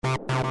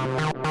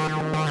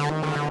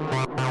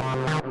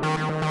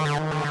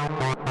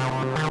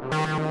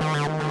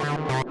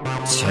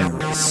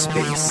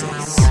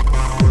TerraSpaces.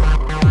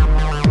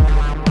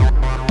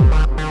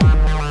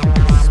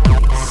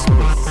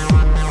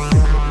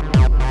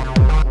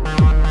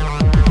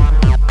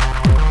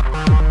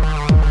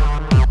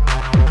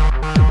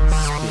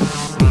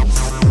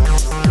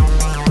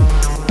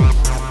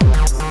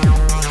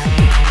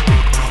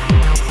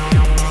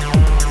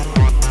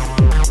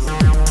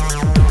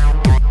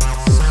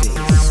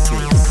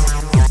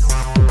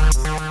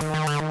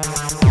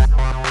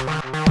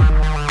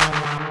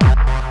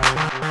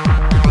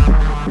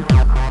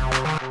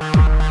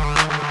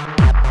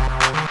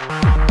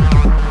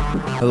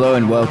 Hello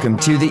and welcome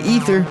to The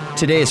Ether.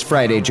 Today is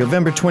Friday,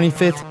 November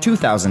 25th,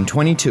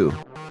 2022.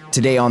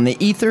 Today on The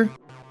Ether,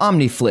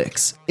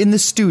 OmniFlix In the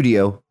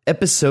Studio,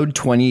 episode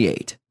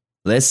 28.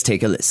 Let's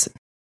take a listen.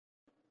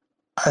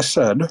 I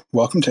said,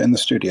 welcome to In the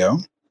Studio.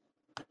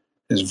 It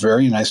is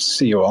very nice to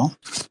see you all,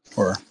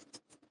 or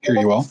hear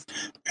you all.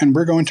 And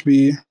we're going to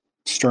be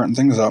starting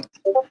things up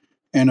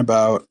in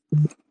about,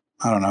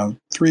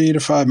 3 to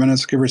 5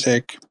 minutes, give or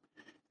take.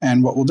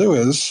 And what we'll do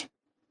is,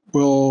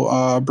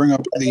 we'll bring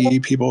up the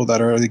people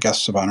that are the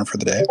guests of honor for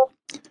the day,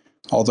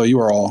 although you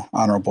are all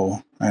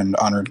honorable and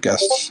honored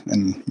guests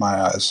in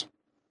my eyes.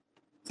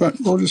 But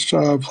we'll just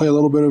play a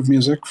little bit of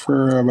music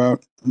for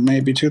about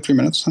maybe 2-3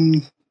 minutes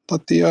and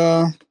let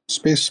the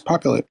space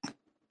populate.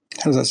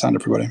 How does that sound,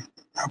 everybody?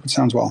 I hope it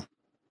sounds well.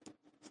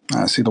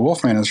 I see the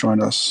Wolfman has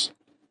joined us.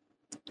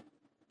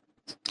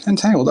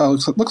 Entangled. Oh,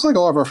 looks like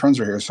all of our friends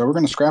are here, so we're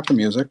going to scrap the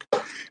music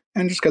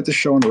and just get this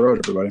show on the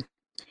road, everybody.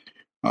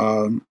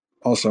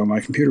 Also, my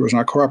computer was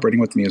not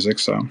cooperating with music,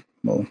 so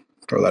we'll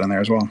throw that in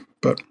there as well.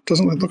 But it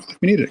doesn't look like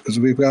we need it, because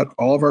we've got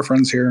all of our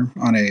friends here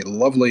on a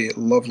lovely,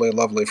 lovely,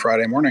 lovely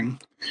Friday morning.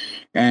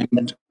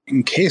 And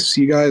in case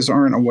you guys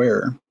aren't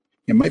aware,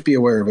 you might be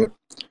aware of it,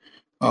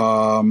 we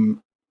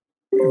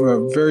have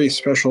a very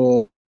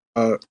special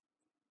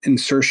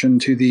insertion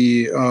to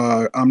the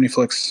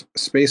OmniFlix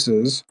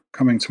Spaces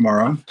coming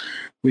tomorrow.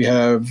 We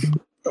have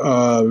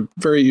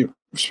very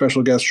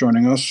special guest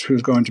joining us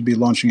who's going to be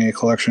launching a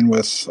collection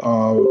with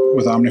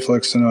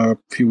OmniFlix in a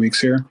few weeks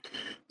here.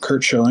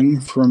 Curt Schilling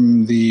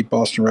from the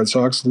Boston Red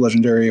Sox, the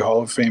legendary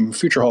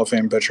future Hall of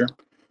Fame pitcher.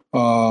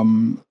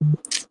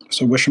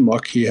 So wish him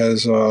luck. He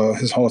has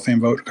his Hall of Fame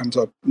vote comes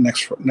up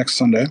next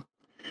Sunday.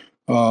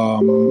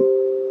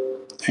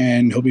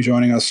 And he'll be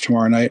joining us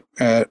tomorrow night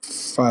at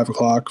 5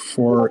 o'clock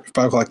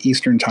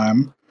Eastern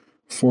time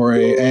for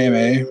a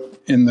AMA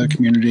in the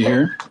community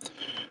here.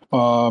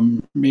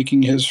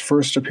 Making his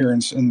first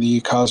appearance in the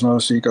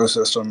Cosmos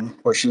ecosystem,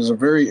 which is a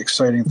very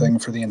exciting thing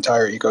for the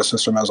entire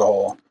ecosystem as a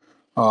whole.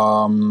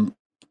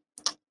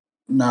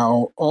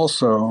 Now,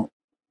 also,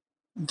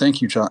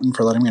 thank you, Jotin,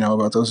 for letting me know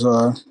about those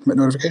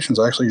notifications.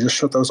 I actually just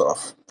shut those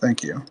off.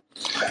 Thank you.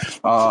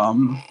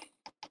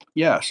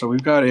 So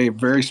we've got a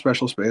very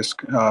special space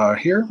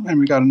here, and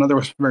we got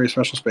another very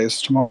special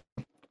space tomorrow.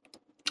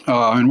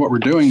 And what we're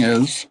doing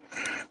is,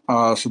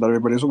 so that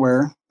everybody's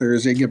aware, there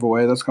is a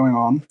giveaway that's going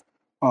on.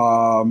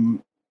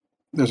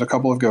 There's a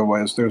couple of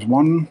giveaways. There's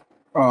one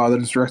that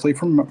is directly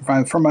from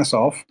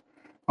myself,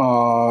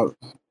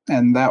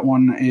 and that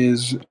one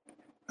is,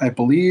 I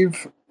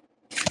believe,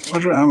 I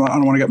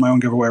don't want to get my own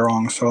giveaway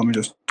wrong, so let me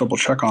just double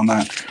check on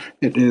that.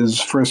 It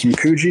is for some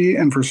Kuji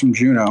and for some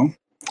Juno.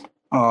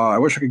 I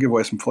wish I could give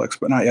away some flicks,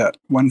 but not yet.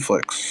 When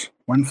flicks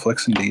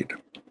indeed,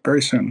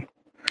 very soon.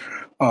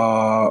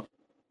 The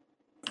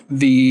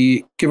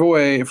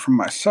giveaway from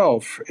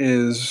myself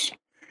is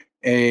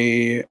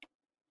a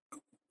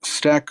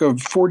stack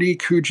of 40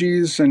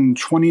 Kujis and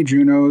 20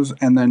 Junos,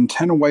 and then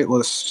 10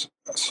 whitelist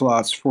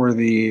slots for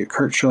the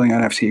Curt Schilling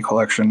NFT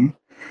collection.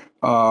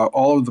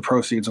 All of the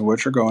proceeds of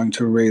which are going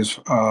to raise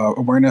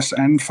awareness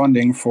and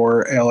funding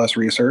for ALS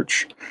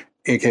research,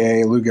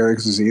 aka Lou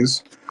Gehrig's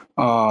disease.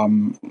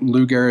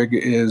 Lou Gehrig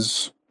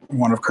is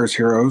one of Curt's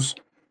heroes,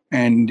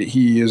 and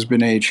he has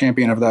been a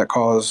champion of that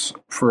cause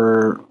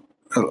for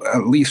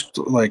at least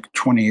like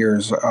 20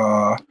 years.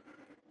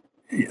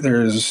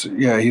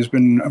 He's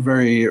been a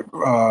very,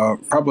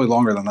 probably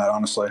longer than that,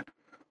 honestly.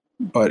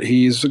 But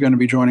he's going to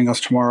be joining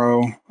us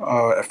tomorrow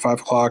at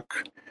 5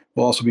 o'clock.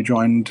 We'll also be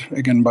joined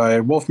again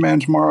by Wolfman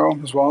tomorrow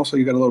as well. So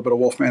you got a little bit of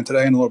Wolfman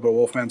today and a little bit of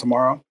Wolfman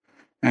tomorrow.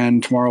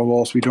 And tomorrow we'll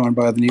also be joined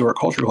by the New York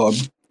Culture Club.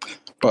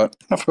 But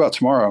enough about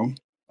tomorrow.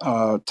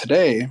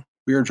 Today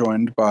we are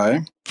joined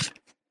by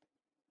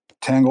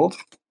Tangled.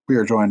 We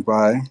are joined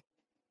by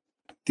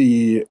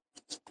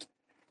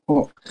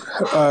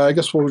I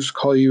guess we'll just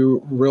call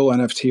you Real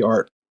NFT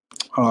Art.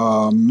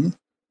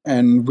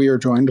 And we are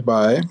joined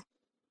by,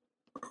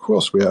 who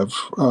else we have?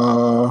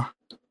 I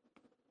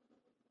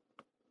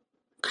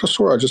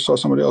swear I just saw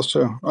somebody else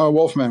too.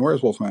 Wolfman.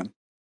 Where's Wolfman?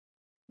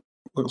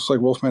 Looks like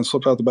Wolfman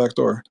slipped out the back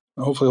door.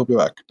 Hopefully he'll be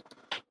back.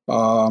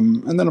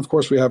 And then, of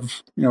course, we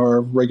have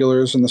our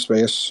regulars in the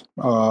space.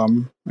 We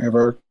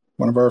have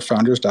one of our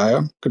founders,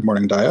 Daya. Good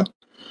morning, Daya.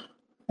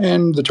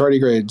 And the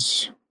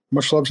tardigrades.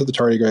 Much love to the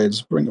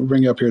tardigrades.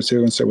 Bring you up here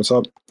too and say what's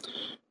up.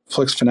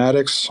 Flix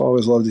Fanatics,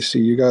 always love to see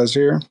you guys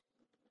here.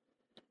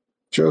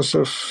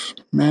 Joseph,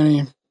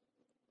 Manny,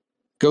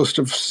 Ghost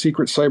of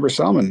Secret Cyber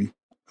Salmon.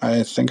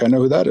 I think I know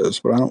who that is,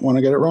 but I don't want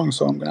to get it wrong,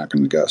 so I'm not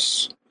going to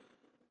guess.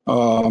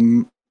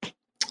 But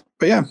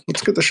yeah,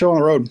 let's get the show on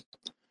the road.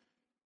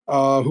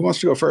 Who wants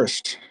to go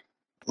first?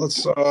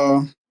 Let's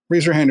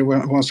raise your hand who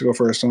wants to go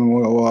first, and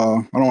we'll.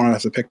 I don't want to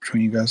have to pick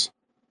between you guys.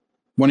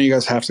 One of you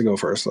guys have to go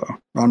first, though.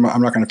 I'm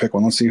not going to pick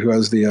one. Let's see who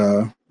has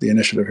the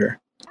initiative here.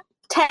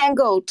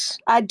 Tangled.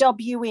 I dub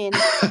you in.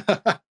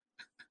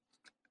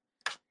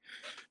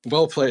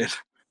 Well played.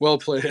 Well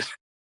played.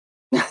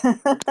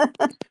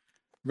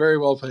 Very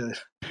well played.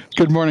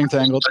 Good morning,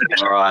 Tangled.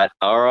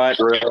 All right.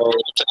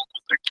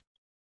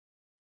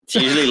 It's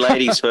usually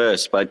ladies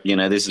first, but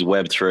this is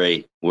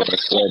Web3.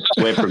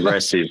 We're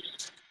progressive.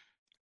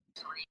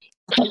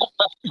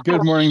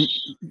 Good morning.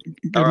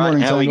 All right,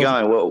 how are we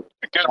going? Well,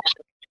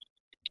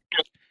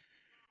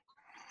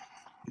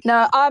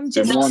 No, I'm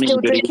just morning, still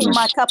good drinking evening.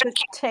 my cup of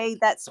tea.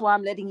 That's why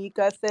I'm letting you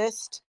go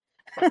first.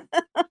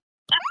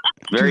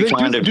 very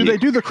kind of do you. they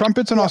do the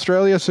crumpets in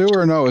Australia too,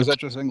 or no? Is that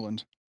just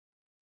England?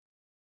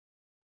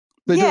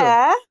 They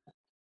Yeah,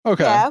 do.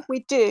 Okay. yeah, we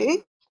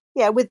do.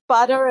 Yeah, with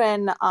butter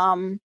and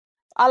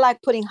I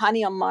like putting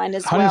honey on mine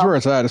as Honey's well. where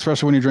it's at,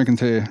 especially when you're drinking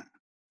tea.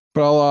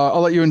 But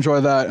I'll let you enjoy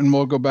that, and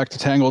we'll go back to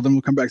Tangled, and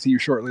we'll come back to you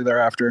shortly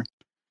thereafter.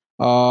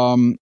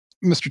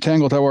 Mr.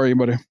 Tangled, how are you,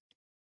 buddy?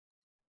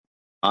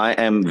 I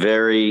am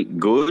very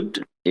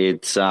good.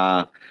 It's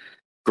a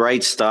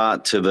great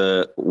start to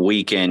the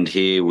weekend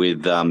here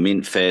with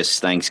Mint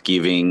Fest,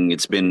 Thanksgiving.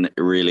 It's been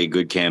a really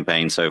good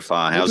campaign so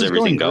far. How's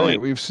everything going?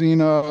 We've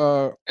seen.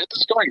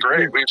 It's going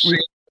great. We've seen.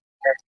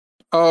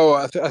 Oh,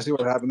 I see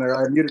what happened there.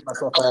 I muted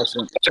myself by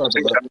accident. Sorry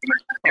about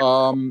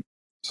that.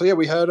 So yeah,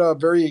 we had a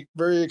very,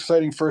 very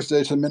exciting first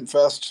day to Mint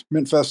Fest.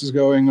 Mint Fest is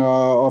going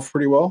off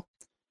pretty well.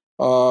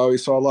 We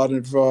saw a lot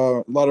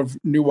of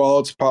new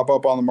wallets pop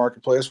up on the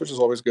marketplace, which is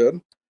always good.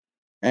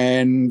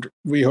 And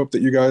we hope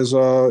that you guys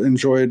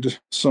enjoyed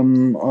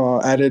some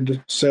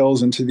added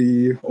sales into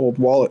the old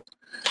wallet,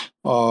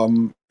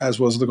 as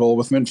was the goal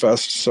with Mint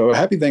Fest. So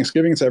happy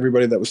Thanksgiving to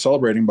everybody that was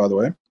celebrating, by the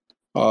way.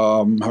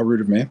 How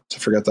rude of me to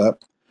forget that.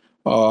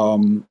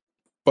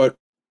 But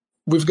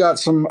we've got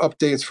some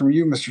updates from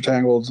you, Mr.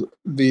 Tangled.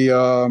 The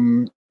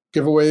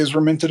giveaways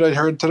were minted, I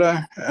heard today,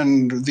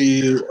 and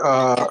we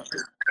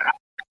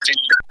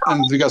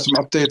got some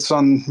updates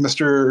on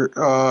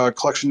Mr.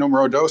 Collection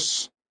Numero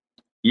Dos.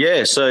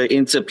 Yeah, so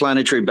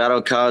Interplanetary Battle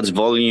Cards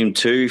Volume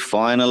 2,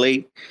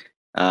 finally.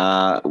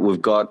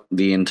 We've got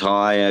the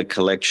entire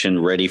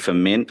collection ready for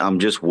mint. I'm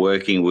just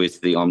working with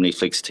the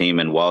OmniFlix team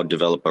and Wild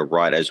Developer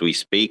right as we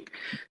speak.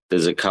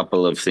 There's a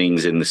couple of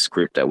things in the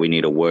script that we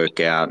need to work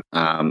out.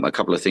 A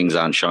couple of things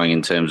aren't showing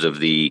in terms of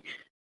the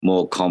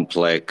more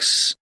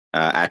complex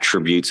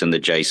attributes in the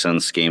JSON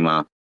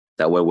schema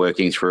that we're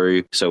working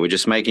through. So we're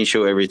just making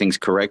sure everything's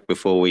correct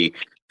before we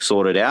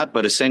sort it out.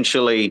 But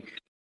essentially,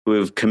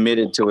 we've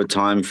committed to a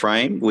time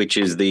frame, which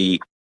is the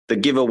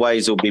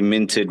giveaways will be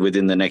minted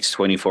within the next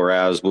 24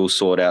 hours. We'll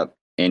sort out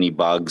any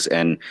bugs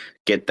and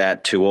get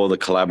that to all the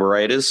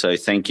collaborators. So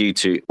thank you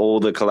to all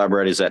the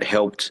collaborators that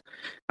helped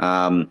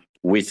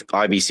with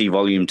IBC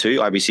Volume 2,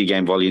 IBC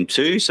Game Volume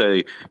 2.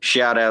 So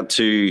shout out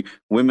to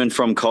Women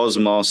from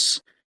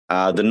Cosmos,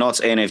 the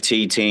Knots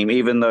NFT team.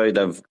 Even though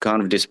they've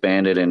kind of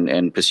disbanded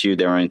and pursued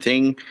their own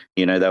thing,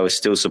 they were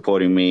still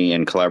supporting me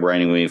and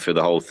collaborating with me for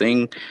the whole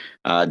thing.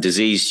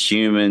 Diseased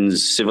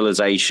Humans,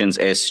 Civilizations,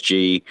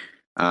 SG,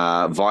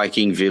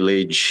 Viking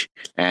Village,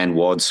 and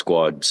WOD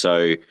Squad.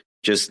 So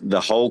just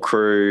the whole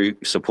crew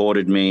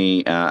supported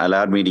me,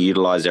 allowed me to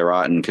utilize their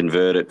art and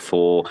convert it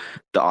for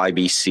the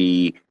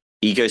IBC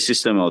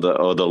ecosystem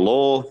or the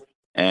lore.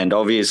 And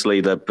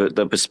obviously the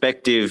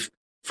perspective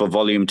for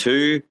Volume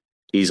 2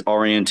 is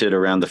oriented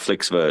around the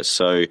Flixverse.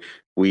 So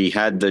we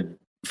had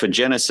for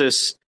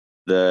Genesis,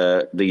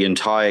 the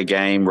entire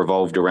game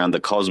revolved around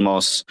the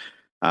Cosmos,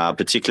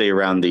 particularly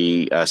around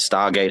the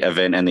Stargate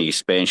event and the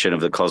expansion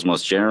of the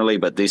Cosmos generally.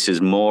 But this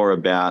is more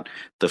about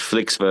the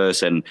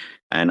Flixverse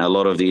and a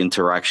lot of the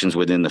interactions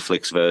within the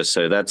Flixverse.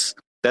 So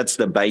that's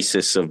the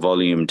basis of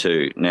Volume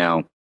 2.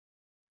 Now,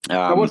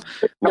 What's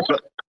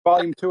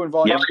Volume 2 and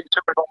Volume 2?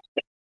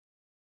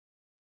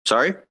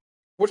 Sorry?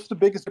 What's the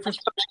biggest difference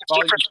between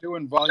Volume 2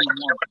 and Volume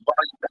 1?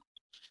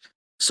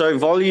 So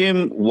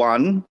Volume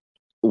 1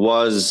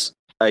 was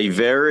a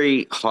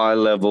very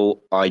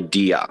high-level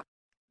idea,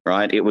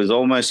 right? It was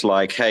almost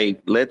like, hey,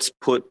 let's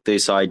put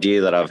this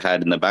idea that I've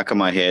had in the back of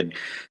my head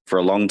for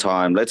a long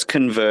time. Let's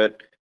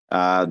convert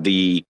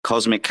the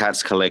Cosmic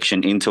Cats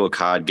collection into a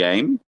card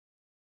game,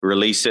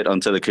 release it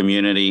onto the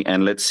community,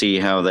 and let's see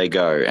how they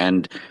go.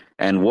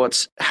 And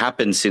what's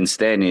happened since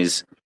then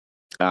is,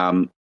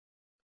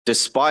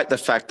 despite the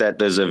fact that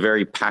there's a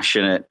very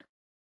passionate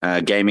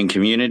gaming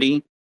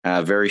community,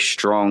 a very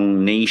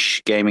strong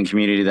niche gaming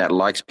community that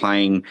likes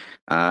playing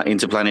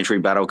interplanetary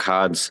battle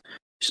cards,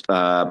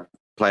 player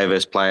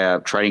versus player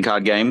trading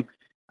card game,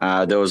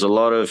 there was a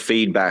lot of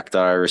feedback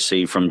that I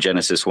received from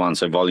Genesis 1,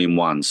 so Volume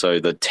 1. So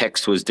the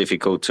text was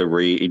difficult to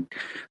read.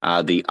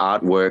 The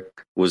artwork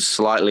was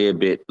slightly a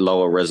bit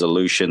lower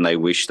resolution. They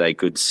wish they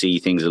could see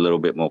things a little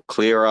bit more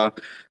clearer.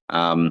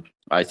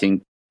 I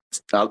think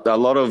a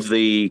lot of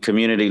the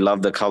community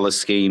loved the color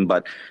scheme,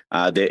 but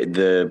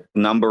the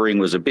numbering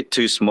was a bit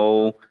too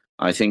small.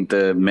 I think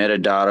the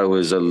metadata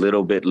was a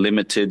little bit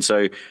limited.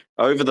 So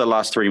over the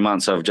last 3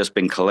 months, I've just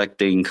been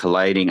collecting,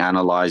 collating,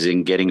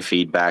 analyzing, getting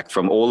feedback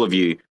from all of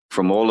you,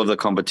 from all of the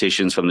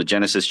competitions, from the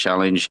Genesis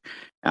Challenge,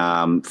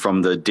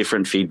 from the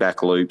different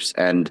feedback loops.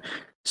 And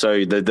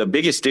so the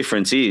biggest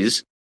difference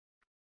is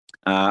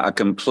a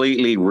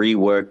completely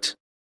reworked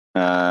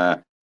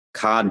card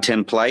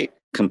template,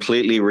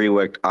 completely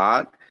reworked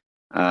art,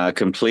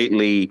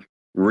 completely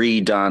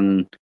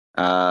redone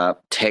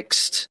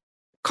text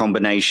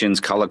combinations,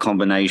 color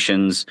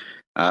combinations,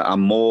 a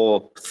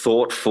more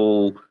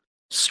thoughtful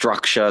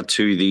structure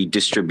to the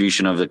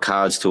distribution of the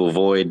cards to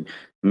avoid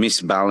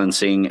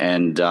misbalancing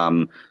and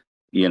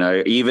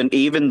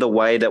even the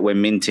way that we're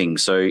minting.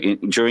 So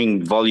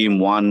during Volume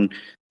 1,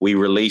 we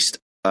released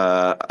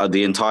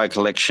the entire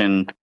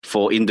collection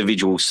for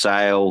individual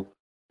sale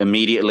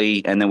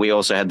immediately, and then we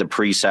also had the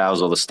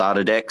pre-sales or the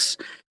starter decks.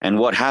 And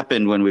what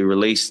happened when we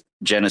released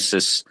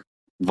Genesis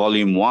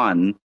Volume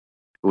 1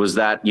 was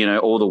that,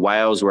 all the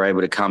whales were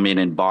able to come in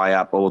and buy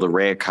up all the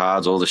rare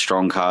cards, all the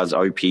strong cards,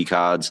 OP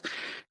cards,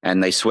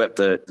 and they swept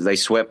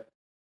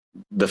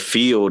the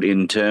field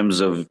in terms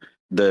of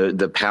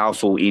the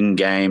powerful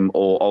in-game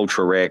or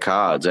ultra rare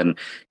cards. And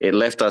it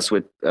left us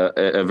with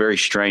a very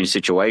strange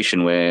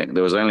situation where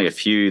there was only a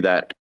few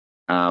that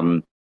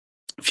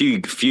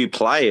few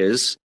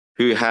players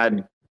who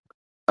had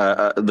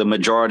the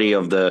majority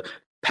of the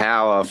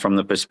power from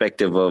the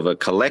perspective of a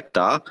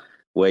collector,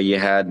 where you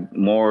had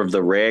more of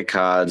the rare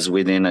cards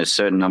within a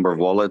certain number of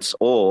wallets,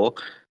 or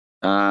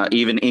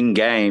even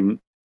in-game,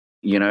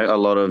 a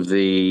lot of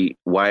the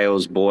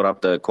whales bought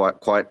up the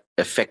quite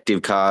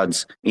effective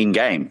cards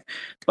in-game.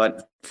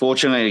 But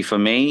fortunately for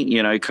me,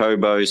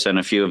 Kobos and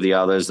a few of the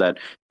others that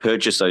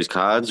purchased those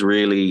cards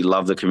really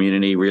loved the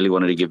community, really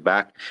wanted to give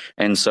back.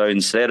 And so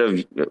instead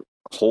of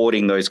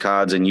hoarding those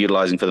cards and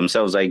utilizing for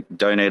themselves, they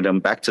donated them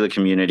back to the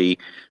community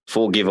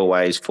for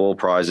giveaways, for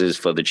prizes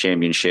for the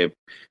championship.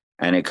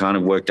 And it kind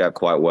of worked out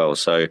quite well.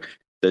 So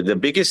the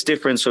biggest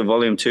difference for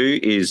Volume 2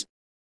 is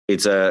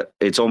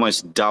it's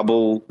almost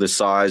double the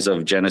size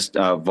of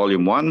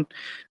Volume 1.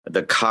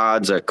 The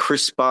cards are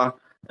crisper.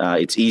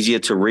 It's easier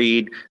to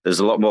read. There's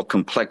a lot more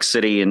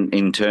complexity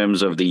in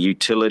terms of the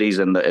utilities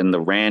and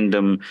the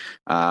random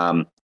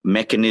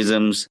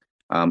mechanisms.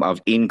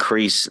 I've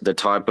increased the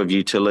type of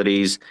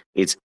utilities.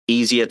 It's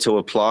easier to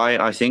apply.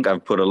 I think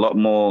I've put a lot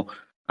more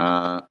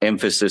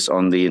emphasis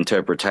on the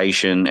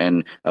interpretation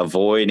and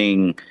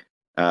avoiding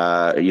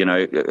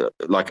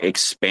like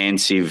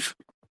expansive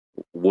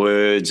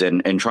words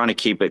and trying to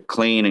keep it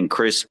clean and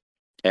crisp.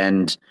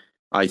 And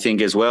I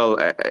think as well,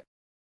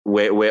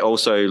 we're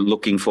also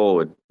looking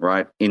forward,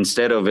 right?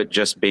 Instead of it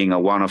just being a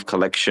one-off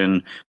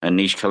collection, a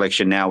niche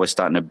collection, now we're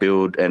starting to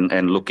build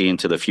and looking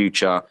into the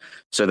future.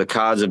 So the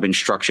cards have been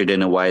structured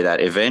in a way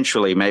that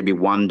eventually, maybe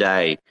one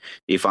day,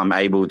 if I'm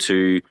able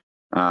to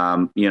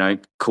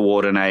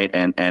coordinate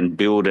and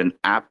build an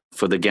app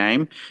for the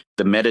game,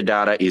 the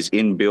metadata is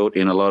inbuilt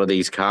in a lot of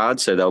these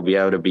cards, so they'll be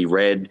able to be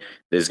read.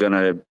 They're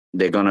going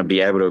to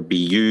be able to be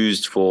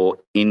used for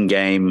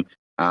in-game,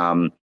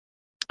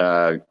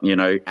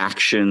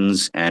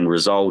 actions and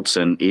results,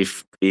 and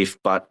if,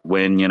 but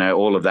when,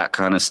 all of that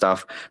kind of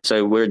stuff.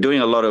 So we're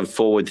doing a lot of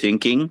forward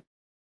thinking,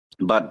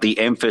 but the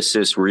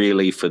emphasis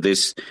really for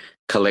this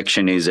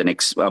collection is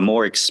a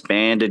more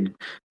expanded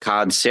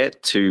card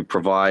set to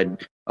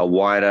provide a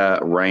wider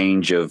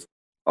range of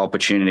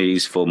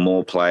opportunities for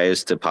more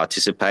players to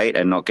participate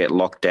and not get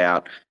locked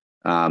out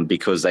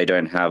because they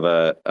don't have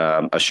a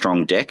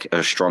strong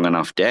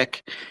enough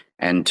deck.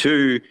 And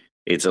two,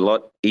 it's a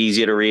lot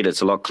easier to read.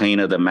 It's a lot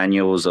cleaner. The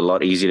manual is a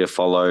lot easier to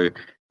follow.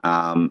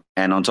 And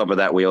on top of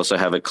that, we also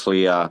have a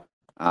clear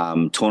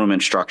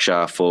tournament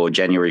structure for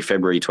January,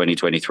 February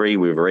 2023.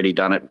 We've already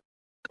done it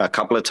a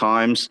couple of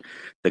times.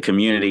 The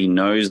community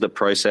knows the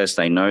process.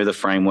 They know the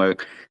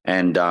framework.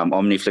 And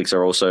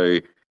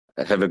OmniFlix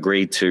have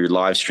agreed to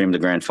live stream the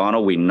grand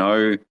final. We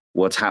know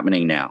what's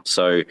happening now.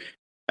 So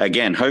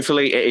again,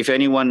 hopefully, if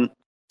anyone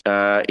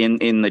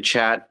in the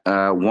chat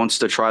wants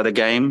to try the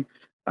game,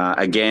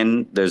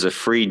 again, there's a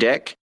free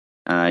deck.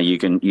 You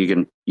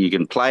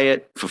can play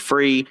it for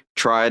free,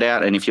 try it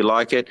out, and if you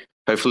like it,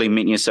 hopefully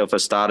mint yourself a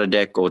starter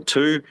deck or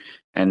two,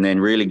 and then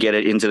really get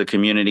it into the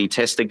community,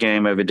 test the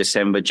game over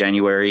December,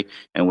 January,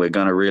 and we're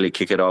going to really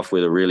kick it off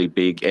with a really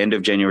big end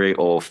of January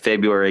or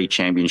February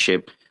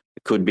championship.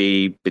 It could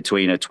be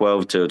between a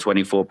 12 to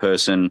 24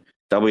 person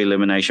double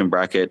elimination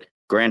bracket.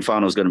 Grand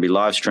final is going to be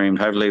live streamed.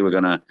 Hopefully we're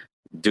going to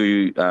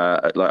do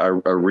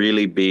a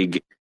really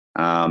big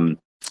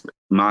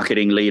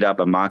marketing lead up,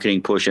 a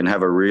marketing push, and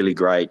have a really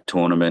great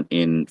tournament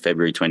in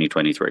February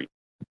 2023.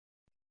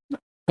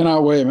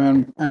 Cannot wait,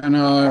 man. And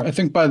I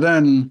think by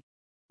then,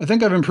 I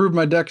think I've improved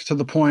my deck to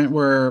the point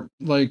where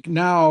like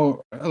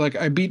now, like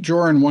I beat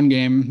Jor in one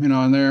game,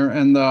 in there,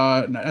 and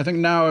I think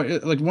now,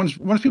 like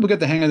once people get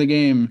the hang of the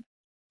game,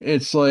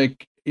 it's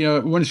like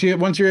once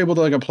you're able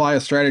to like apply a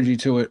strategy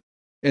to it,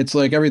 it's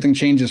like everything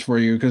changes for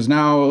you. Because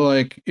now,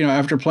 like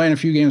after playing a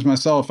few games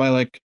myself,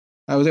 I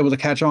was able to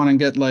catch on and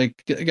get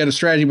a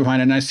strategy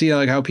behind it, and I see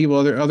like how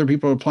other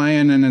people are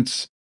playing, and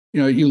it's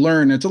you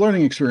learn. It's a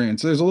learning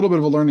experience. There's a little bit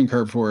of a learning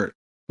curve for it,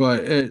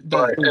 but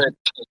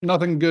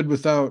nothing good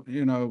without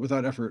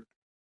without effort.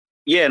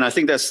 Yeah, and I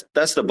think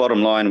that's the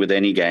bottom line with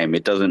any game.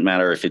 It doesn't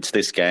matter if it's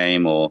this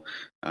game or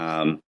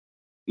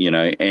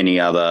any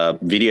other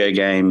video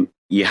game.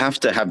 You have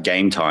to have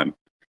game time,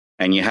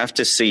 and you have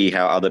to see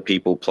how other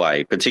people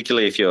play.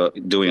 Particularly if you're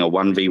doing a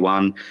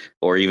 1v1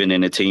 or even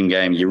in a team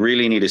game, you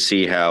really need to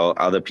see how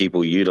other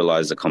people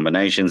utilize the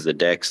combinations, the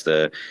decks,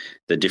 the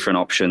different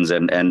options,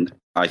 and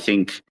I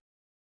think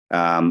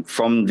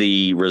from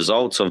the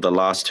results of the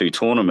last two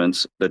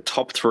tournaments, the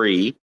top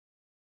three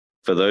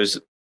for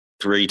those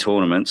three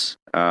tournaments,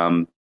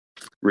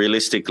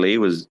 realistically,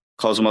 was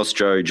Cosmos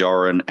Joe,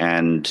 Joran,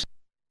 and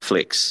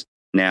Flix.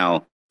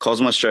 Now,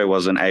 Cosmos Joe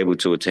wasn't able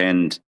to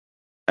attend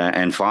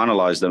and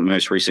finalize the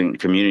most recent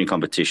community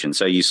competition.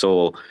 So you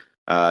saw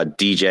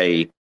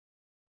DJ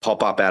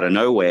pop up out of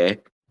nowhere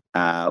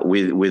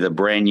with a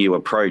brand new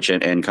approach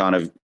and kind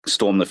of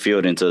storm the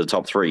field into the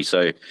top three.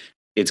 So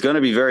it's going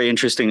to be very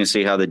interesting to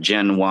see how the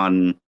Gen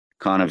 1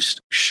 kind of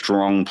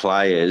strong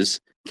players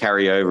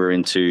carry over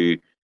into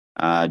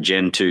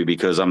Gen 2,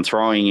 because I'm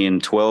throwing in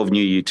 12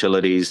 new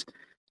utilities.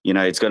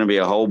 It's going to be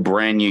a whole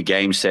brand new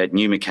game set,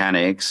 new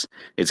mechanics.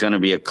 It's going to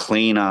be a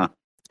cleaner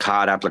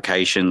card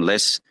application,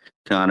 less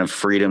kind of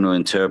freedom to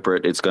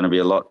interpret. It's going to be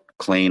a lot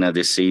cleaner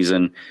this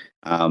season,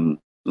 a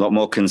lot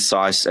more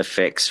concise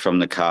effects from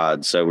the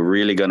cards. So we're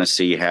really going to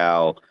see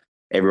how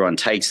everyone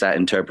takes that,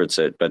 interprets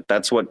it. But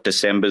that's what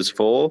December's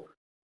for.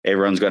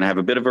 Everyone's going to have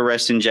a bit of a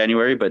rest in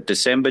January, but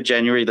December,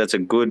 January, that's a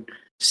good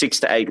 6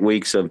 to 8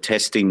 weeks of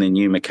testing the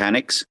new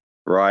mechanics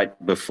right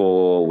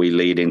before we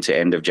lead into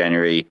end of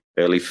January,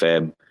 early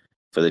Feb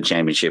for the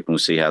championship, and we'll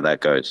see how that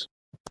goes.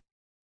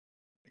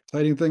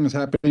 Exciting things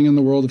happening in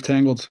the world of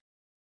Tangled.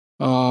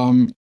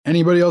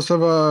 Anybody else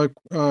have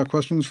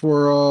questions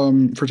for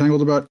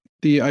Tangled about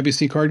the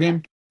IBC card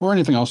game or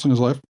anything else in his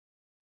life?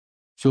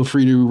 Feel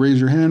free to raise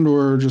your hand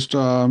or just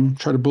try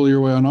to bully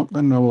your way on up,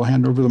 and I will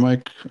hand over the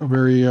mic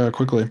very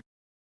quickly.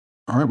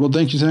 All right. Well,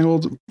 thank you,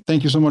 Tangled.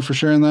 Thank you so much for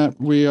sharing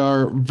that. We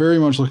are very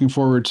much looking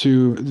forward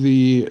to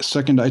the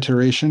second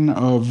iteration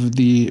of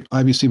the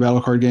IBC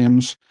Battle Card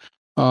games.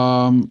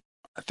 I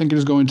think it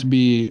is going to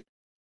be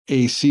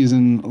a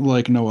season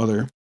like no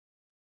other.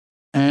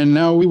 And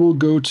now we will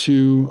go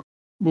to.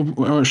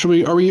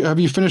 Have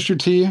you finished your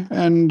tea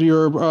and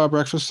your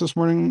breakfast this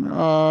morning,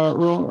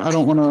 Ro? I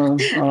don't want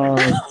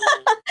to.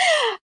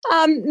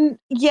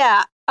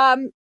 Yeah.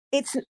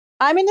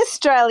 I'm in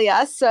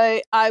Australia,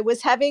 so I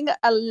was having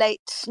a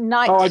late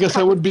night. Oh, I guess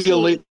that would be a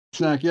late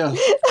snack, yes.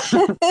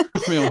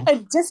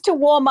 Just to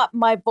warm up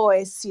my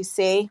voice, you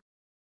see.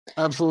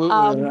 Absolutely.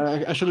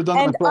 I should have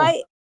done that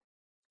myself.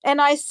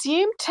 I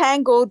assume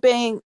Tangled,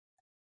 being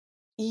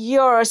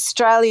you're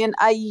Australian,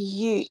 are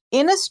you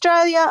in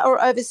Australia or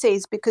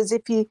overseas? Because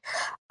if you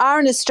are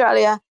in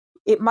Australia,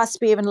 it must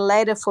be even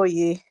later for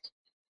you.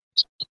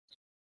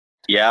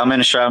 Yeah, I'm in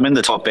Australia. I'm in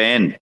the top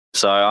end.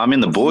 So I'm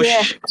in the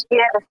bush.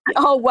 Yeah.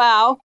 Oh,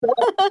 wow.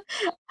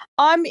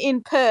 I'm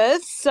in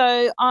Perth,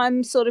 so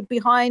I'm sort of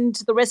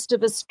behind the rest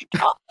of us.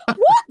 Oh, what?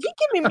 You're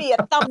giving me a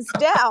thumbs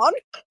down?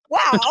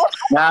 Wow.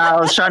 No, I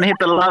was trying to hit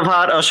the love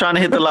heart.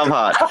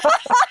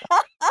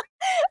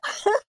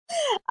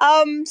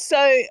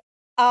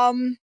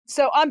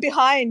 So I'm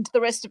behind the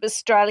rest of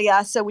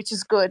Australia, so which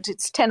is good.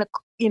 It's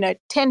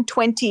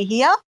 10:20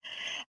 here.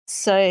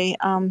 So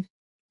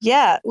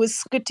yeah, it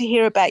was good to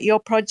hear about your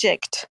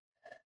project.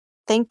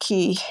 Thank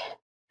you.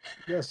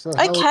 Yes. So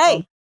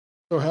okay.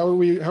 How are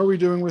we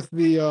doing with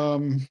the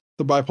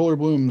bipolar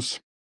blooms?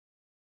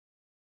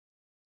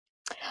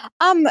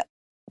 And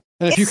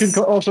if you can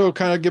also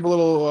kind of give a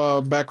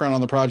little background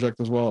on the project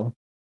as well.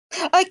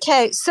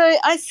 Okay, so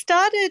I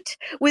started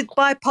with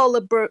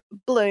bipolar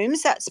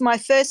blooms. That's my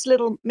first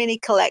little mini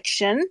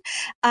collection.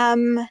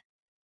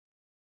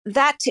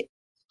 That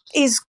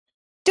is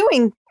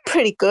doing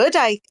pretty good.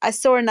 I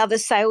saw another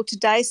sale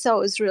today, so I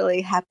was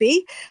really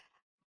happy.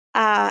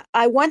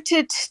 I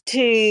wanted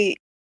to,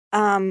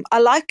 I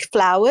like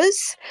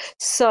flowers,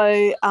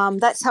 so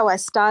that's how I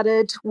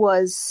started.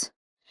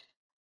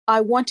 I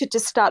wanted to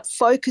start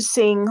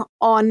focusing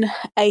on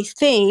a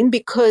theme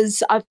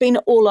because I've been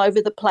all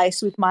over the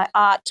place with my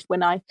art.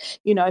 When I,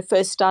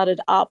 first started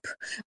up,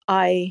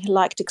 I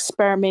liked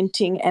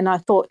experimenting, and I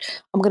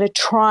thought I'm going to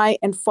try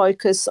and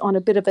focus on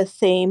a bit of a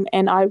theme.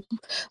 And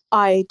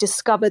I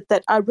discovered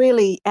that I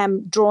really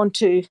am drawn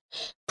to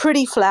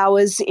pretty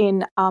flowers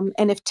in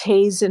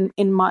NFTs and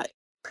in my,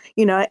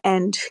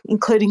 and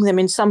including them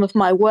in some of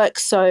my work.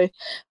 So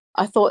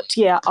I thought,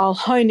 yeah, I'll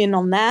hone in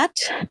on that.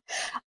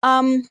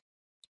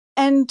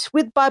 And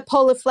with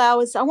bipolar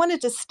flowers, I wanted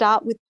to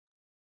start with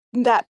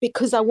that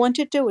because I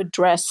wanted to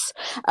address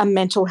a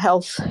mental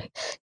health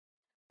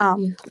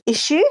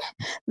issue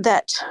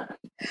that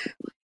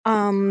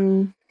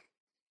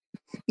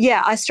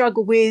I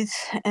struggle with,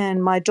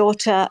 and my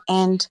daughter,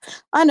 and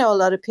I know a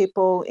lot of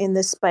people in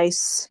this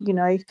space,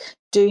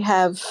 do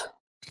have,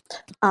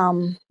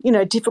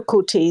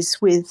 difficulties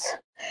with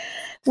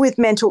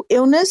mental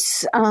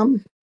illness.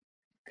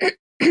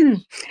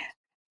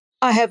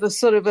 I have a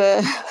sort of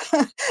a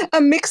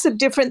mix of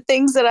different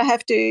things that I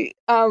have to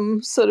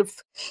sort of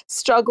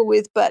struggle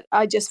with, but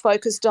I just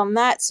focused on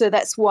that. So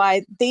that's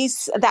why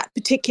that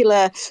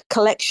particular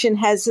collection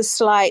has a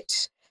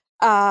slight,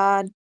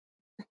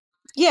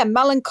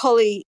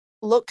 melancholy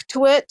look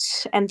to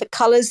it, and the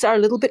colors are a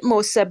little bit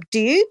more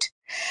subdued.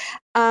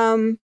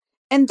 And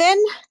then,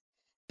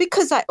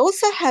 because I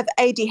also have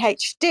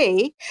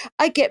ADHD,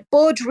 I get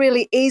bored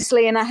really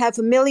easily and I have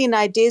a million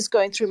ideas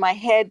going through my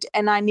head,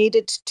 and I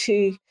needed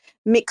to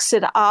mix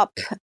it up.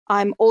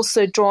 I'm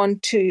also drawn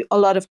to a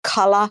lot of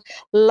color,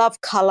 love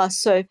color.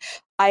 So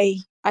I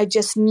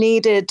just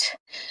needed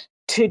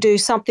to do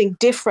something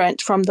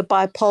different from the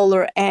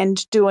bipolar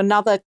and do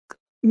another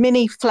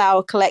mini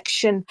flower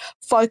collection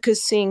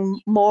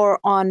focusing more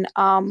on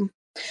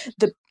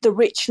the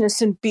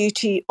richness and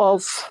beauty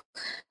of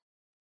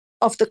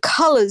the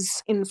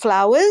colors in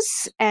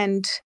flowers.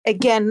 And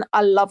again,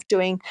 I love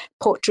doing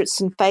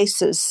portraits and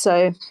faces.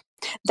 So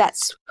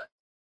that's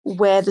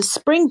where the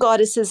spring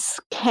goddesses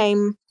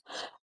came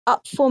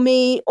up for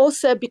me,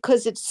 also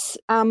because it's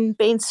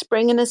been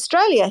spring in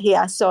Australia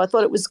here. So I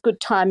thought it was good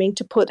timing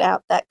to put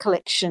out that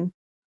collection.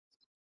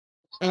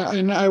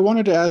 And I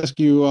wanted to ask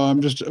you,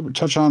 just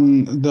touch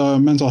on the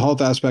mental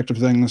health aspect of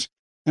things.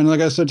 And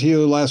like I said to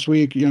you last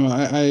week,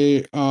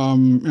 I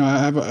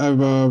have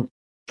a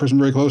person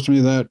very close to me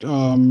that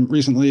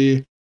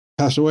recently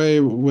passed away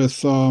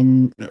with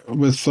a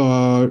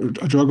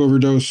drug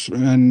overdose,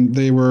 and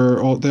they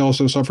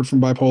also suffered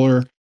from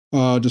bipolar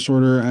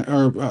disorder,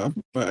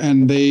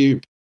 and they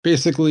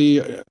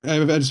basically,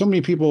 I've had so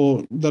many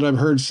people that I've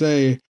heard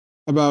say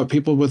about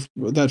people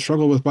that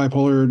struggle with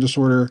bipolar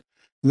disorder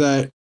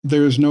that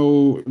there's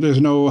no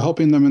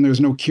helping them, and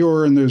there's no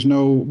cure, and there's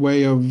no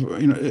way of,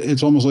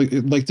 it's almost like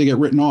they get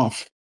written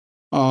off.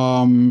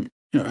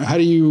 How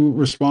do you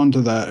respond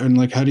to that? And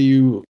like, how do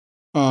you,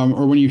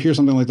 or when you hear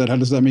something like that, how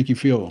does that make you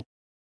feel?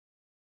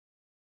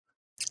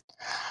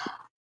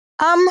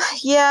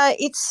 Yeah,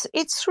 it's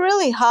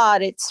really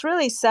hard. It's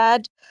really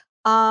sad.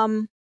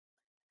 I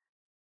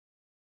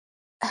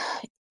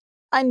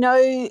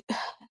know,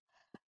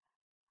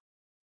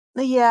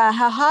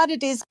 how hard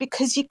it is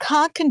because you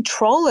can't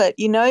control it,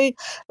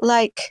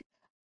 like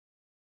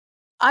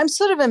I'm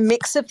sort of a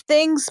mix of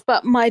things,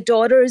 but my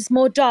daughter is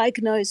more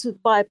diagnosed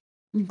with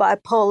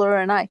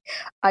bipolar, and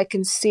I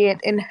can see it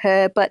in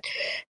her. But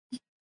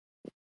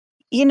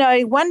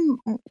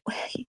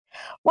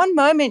one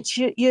moment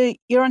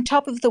you're on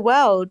top of the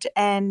world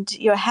and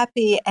you're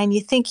happy and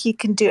you think you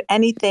can do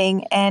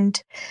anything,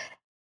 and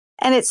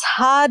it's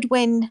hard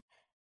when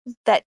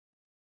that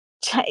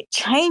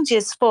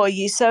changes for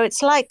you. So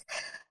it's like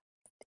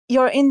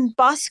you're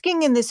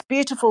basking in this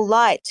beautiful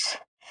light,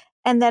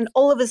 and then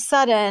all of a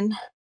sudden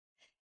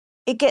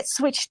it gets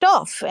switched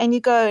off and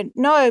you go,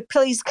 no,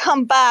 please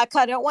come back.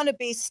 I don't want to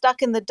be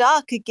stuck in the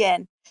dark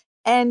again.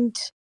 And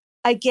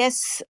I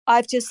guess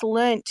I've just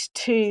learnt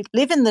to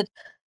live in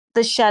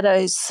the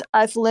shadows.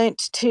 I've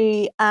learnt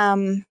to,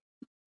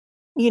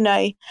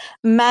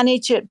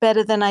 manage it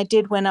better than I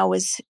did when I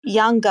was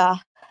younger.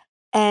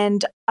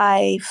 And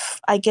I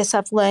guess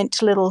I've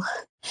learnt little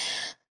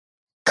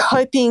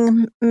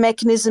coping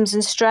mechanisms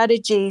and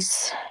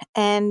strategies.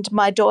 And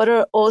my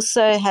daughter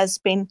also has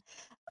been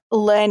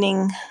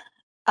learning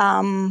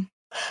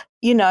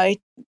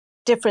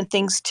different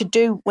things to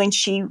do when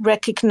she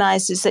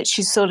recognizes that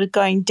she's sort of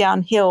going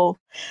downhill.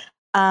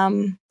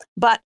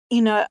 But,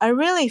 I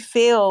really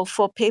feel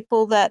for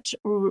people that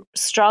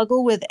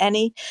struggle with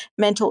any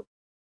mental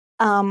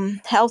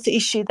health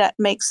issue that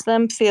makes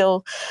them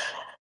feel,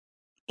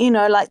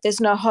 like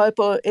there's no hope,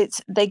 or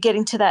they get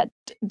into that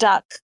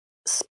dark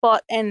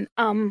spot, and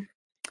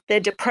they're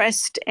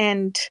depressed,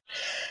 and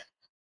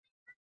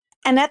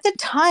at the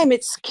time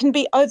it can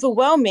be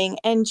overwhelming,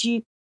 and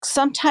you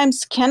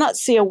sometimes cannot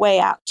see a way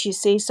out, you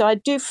see. So I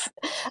do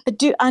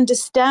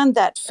understand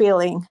that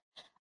feeling.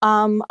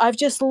 I've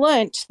just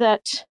learnt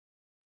that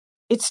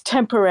it's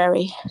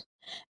temporary,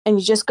 and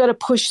you just got to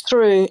push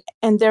through,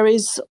 and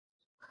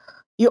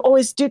you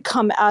always do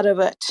come out of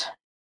it.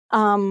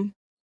 I'll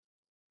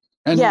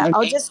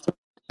just...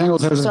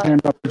 Tangled has his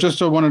hand up. Just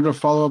wanted to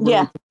follow up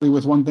really quickly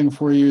with one thing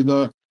for you.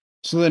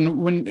 So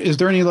then, is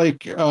there any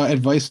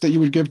advice that you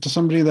would give to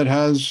somebody that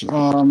has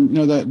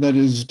that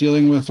is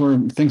dealing with or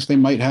thinks they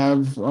might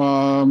have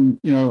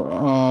bipolar,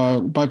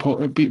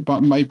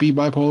 might be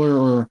bipolar,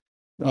 or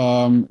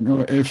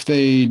if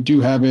they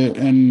do have it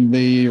and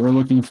they are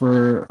looking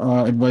for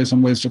advice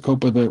on ways to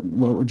cope with it,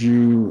 what would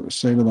you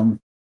say to them?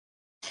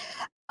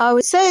 I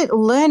would say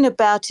learn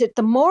about it.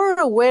 The more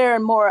aware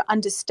and more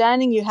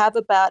understanding you have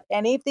about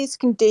any of these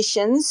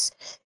conditions,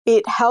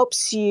 it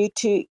helps you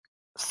to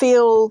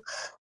feel,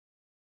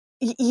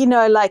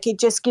 like it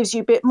just gives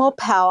you a bit more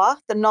power.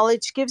 The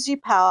knowledge gives you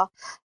power,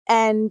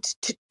 and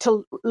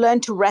to learn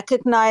to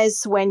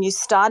recognize when you're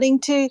starting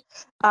to,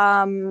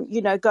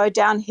 go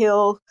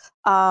downhill.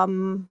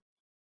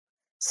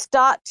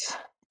 Start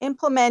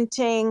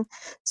implementing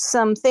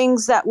some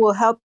things that will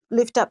help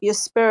lift up your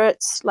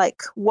spirits,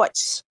 like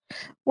watch,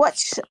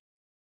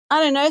 I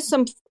don't know,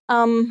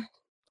 some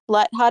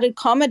lighthearted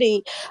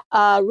comedy,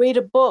 read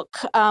a book,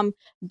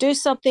 do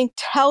something,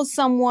 tell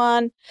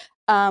someone,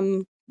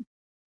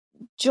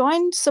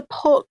 join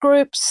support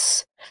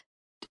groups.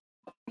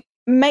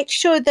 Make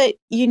sure that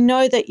you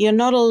know that you're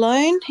not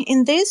alone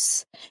in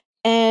this,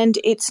 and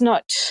it's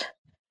not,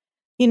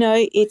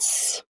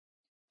 it's,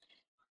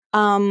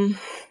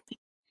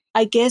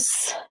 I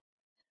guess,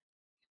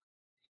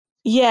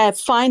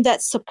 find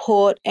that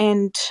support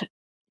and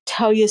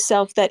tell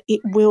yourself that it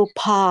will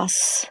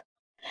pass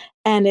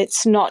and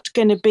it's not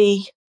going to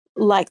be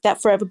like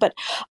that forever. But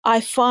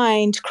I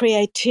find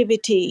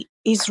creativity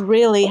is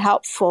really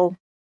helpful.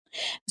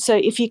 So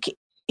if you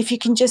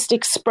can just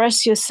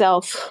express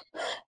yourself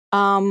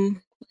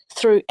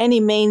through any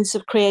means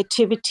of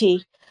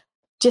creativity,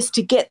 just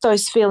to get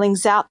those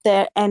feelings out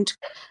there, and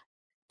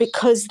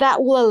because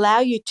that will allow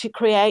you to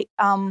create,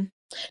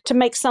 to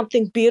make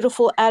something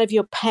beautiful out of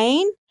your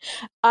pain.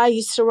 I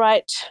used to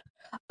write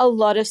a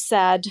lot of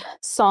sad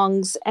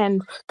songs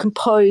and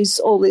compose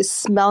all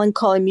this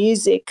melancholy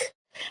music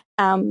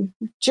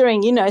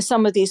during,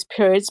 some of these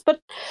periods. But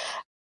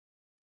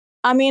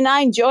I mean, I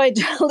enjoyed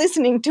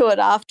listening to it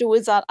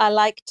afterwards. I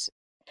liked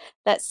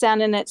that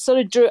sound, and it sort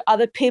of drew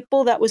other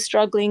people that were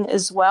struggling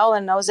as well.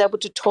 And I was able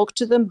to talk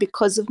to them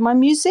because of my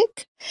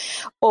music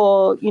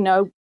or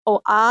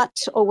art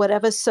or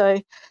whatever.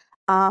 So,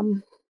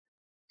 I'll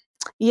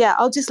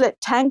just let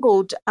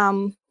Tangled,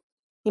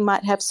 he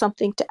might have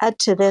something to add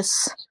to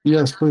this.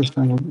 Yes, please,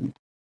 Tangled.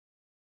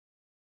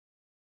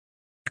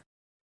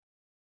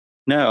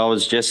 No, I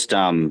was just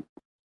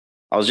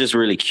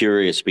really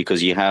curious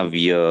because you have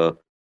your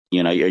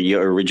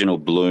original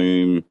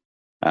Bloom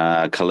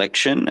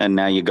collection, and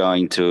now you're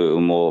going to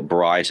a more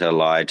brighter,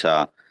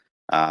 lighter,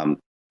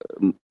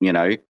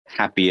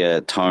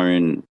 happier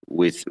tone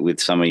with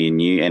some of your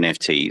new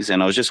NFTs.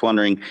 And I was just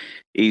wondering,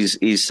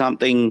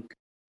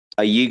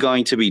 are you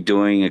going to be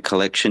doing a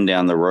collection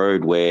down the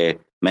road where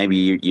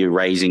maybe you're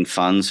raising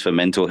funds for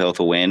mental health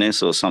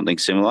awareness or something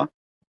similar?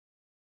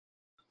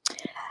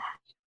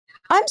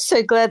 I'm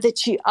so glad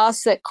that you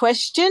asked that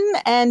question.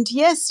 And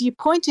yes, you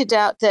pointed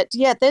out that,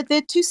 there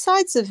are two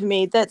sides of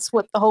me. That's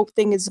what the whole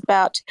thing is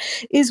about,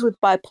 is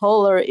with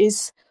bipolar,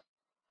 is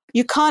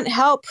you can't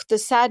help the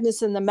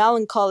sadness and the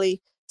melancholy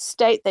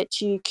state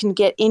that you can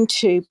get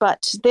into.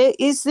 But there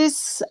is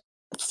this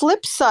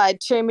flip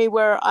side to me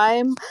where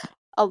I'm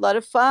a lot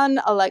of fun.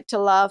 I like to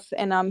laugh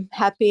and I'm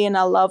happy, and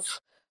I love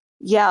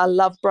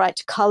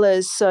bright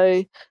colors.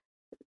 So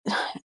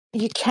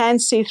you can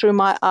see through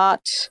my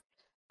art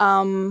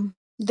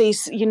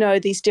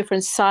these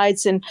different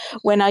sides. And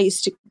when I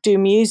used to do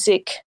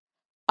music,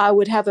 I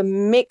would have a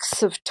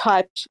mix of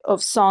types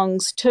of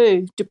songs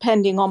too,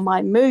 depending on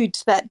my mood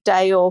that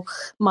day or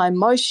my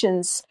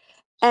emotions.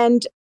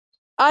 And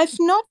I've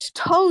not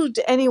told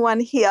anyone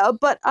here,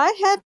 but I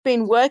have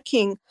been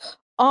working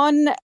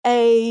on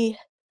a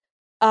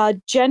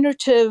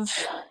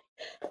generative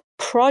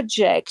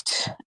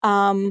project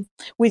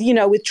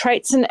with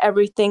traits and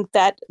everything,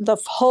 that the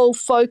whole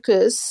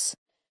focus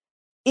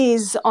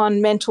is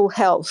on mental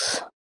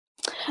health.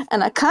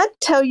 And I can't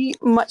tell you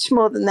much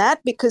more than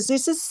that, because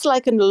this is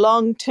like a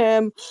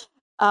long-term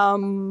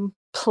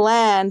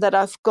plan that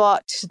I've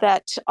got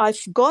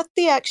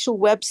the actual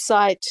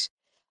website,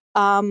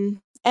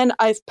 and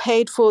I've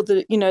paid for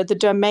the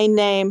domain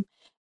name,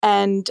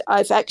 and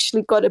I've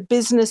actually got a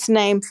business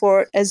name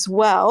for it as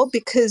well,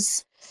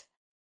 because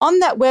on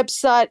that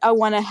website I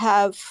want to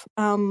have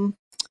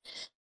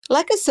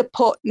like a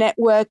support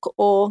network,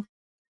 or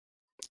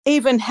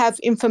even have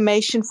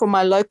information for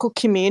my local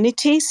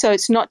community. So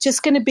it's not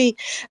just going to be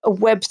a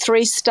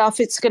Web3 stuff.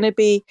 It's going to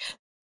be,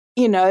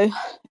 in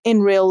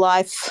real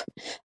life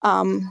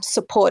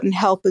support and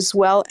help as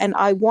well. And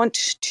I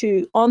want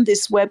to, on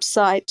this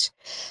website,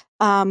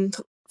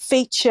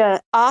 feature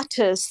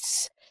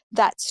artists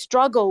that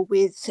struggle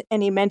with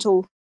any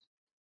mental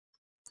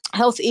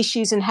health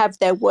issues and have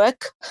their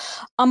work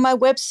on my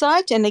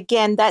website. And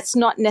again, that's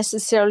not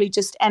necessarily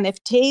just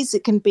NFTs.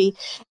 It can be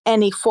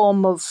any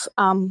form of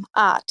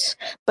art.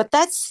 But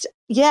that's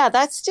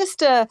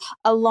just a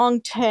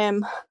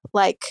long-term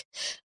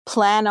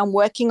plan I'm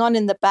working on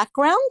in the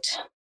background,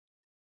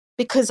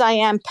 because I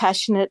am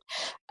passionate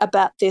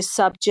about this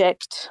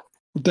subject.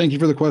 Thank you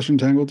for the question,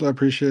 Tangled. I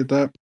appreciate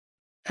that.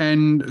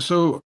 And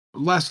so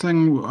last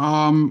thing,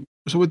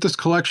 so with this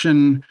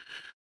collection,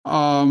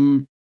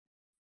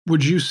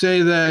 would you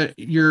say that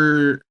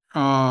your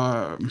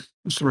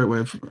what's the right way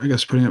of, I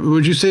guess, putting it?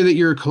 Would you say that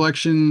your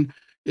collection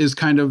is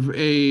kind of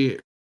a,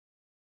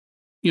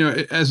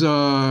 as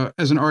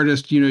an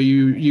artist,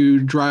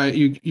 you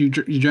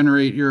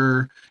generate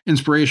your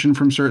inspiration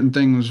from certain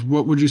things?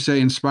 What would you say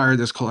inspired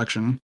this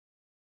collection?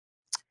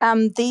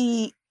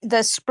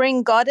 The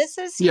spring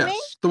goddesses, you mean?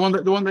 Yes, the one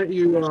that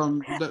you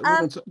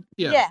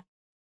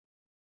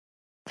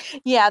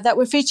Yeah, that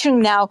we're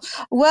featuring now.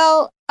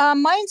 Well,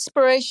 my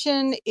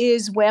inspiration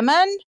is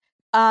women.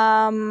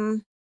 I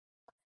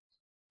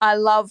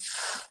love,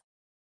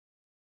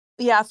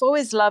 I've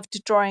always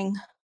loved drawing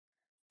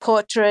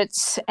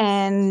portraits,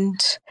 and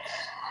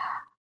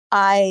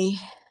I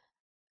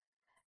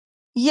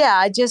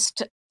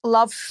just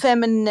love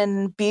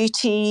feminine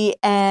beauty,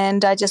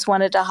 and I just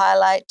wanted to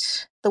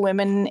highlight the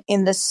women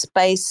in this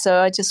space.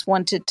 So I just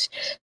wanted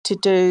to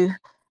do,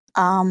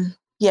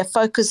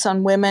 focus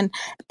on women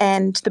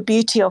and the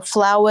beauty of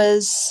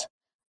flowers.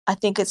 I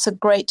think it's a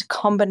great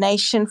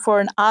combination for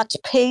an art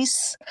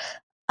piece,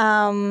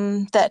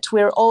 that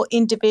we're all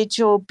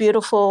individual,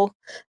 beautiful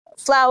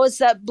flowers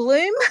that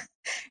bloom,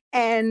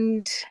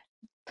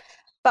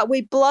 but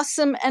we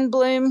blossom and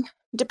bloom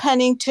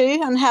depending too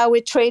on how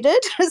we're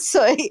treated.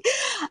 So,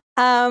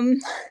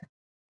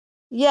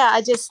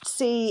 I just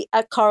see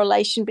a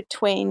correlation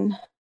between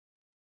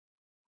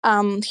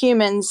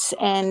humans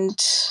and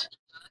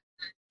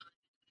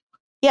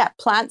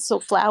plants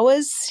or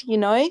flowers.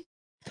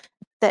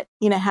 That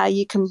how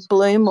you can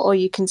bloom or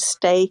you can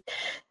stay.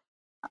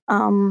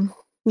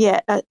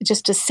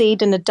 Just a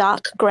seed in a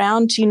dark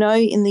ground,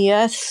 in the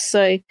earth.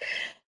 So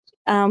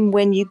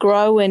when you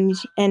grow and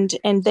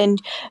then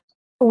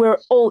we're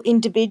all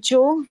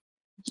individual,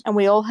 and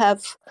we all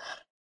have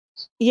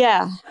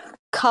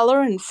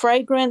color and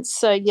fragrance.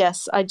 So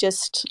yes, I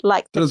just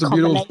like the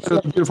combination.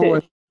 That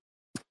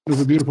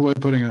is a beautiful way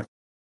of putting it.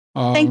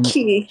 Thank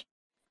you.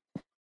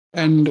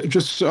 And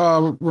just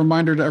a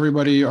reminder to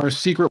everybody, our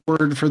secret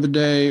word for the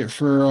day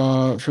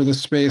for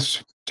this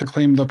space to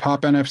claim the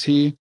pop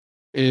NFT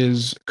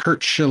is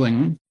Kurt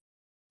Schilling.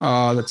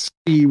 That's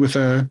C with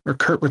or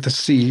Kurt with a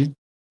C,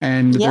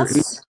 and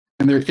yes.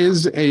 there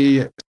is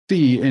a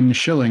C in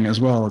Schilling as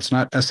well. It's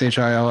not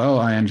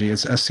SHILLING,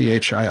 it's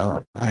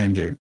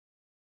SCHILING.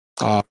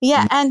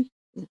 And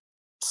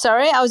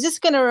sorry, I was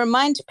just going to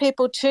remind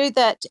people too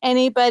that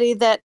anybody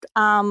that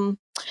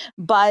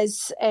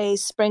buys a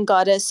spring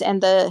goddess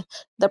and the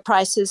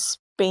price has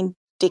been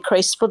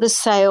decreased for the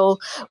sale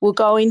will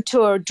go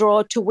into a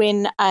draw to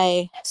win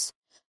a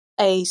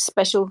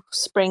special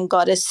spring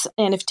goddess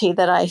NFT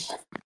that I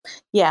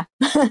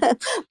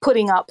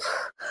putting up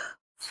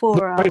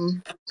for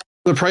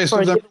the price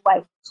of them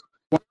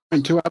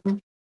 1.2,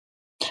 Adam?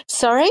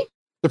 Sorry?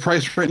 The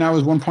price right now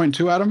is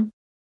 1.2, Adam?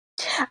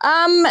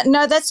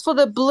 No, that's for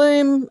the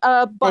bloom,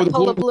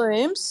 bipolar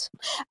blooms.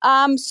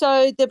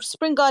 So the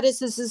spring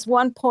goddesses is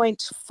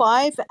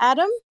 1.5,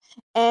 Adam,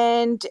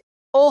 and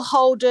all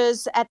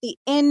holders at the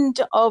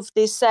end of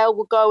this sale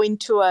will go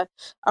into a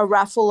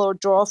raffle or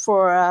draw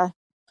for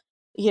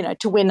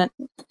to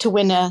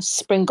win a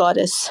spring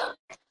goddess.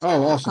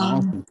 Oh,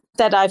 awesome!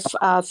 That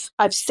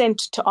I've sent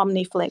to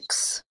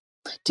OmniFlix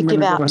to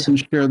give out. Go ahead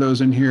and share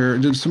those in here.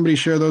 Did somebody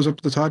share those up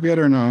at the top yet,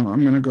 or no?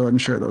 I'm going to go ahead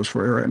and share those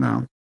for you right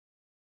now.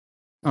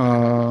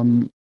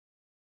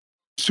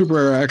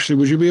 Super. Actually,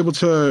 would you be able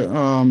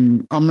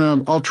to?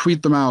 I'll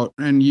tweet them out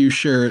and you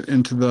share it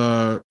into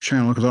the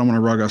channel because I don't want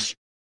to rug us.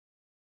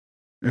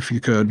 If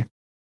you could.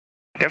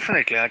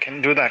 Definitely, I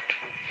can do that.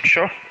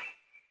 Sure.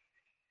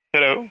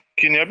 Hello,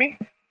 can you hear me?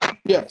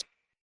 Yes.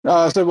 You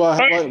want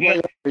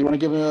to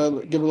give a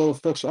little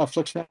Flix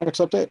Fanatics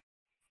update,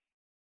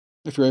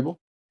 if you're able.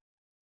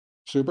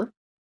 Super.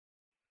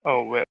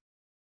 Oh well.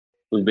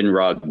 We've been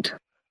rugged.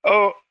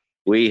 Oh.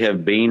 We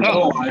have been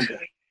rugged.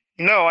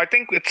 No, I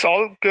think it's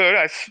all good.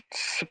 I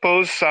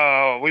suppose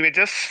we were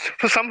just,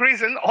 for some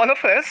reason, all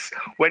of us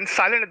went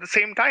silent at the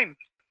same time.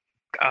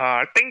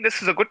 I think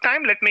this is a good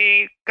time. Let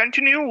me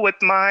continue with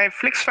my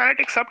Flix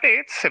Fanatics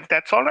updates, if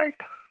that's all right.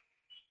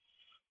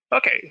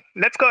 Okay,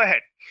 let's go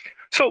ahead.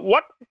 So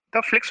what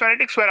the Flix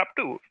Fanatics were up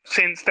to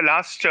since the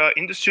last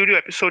In the Studio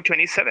episode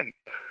 27.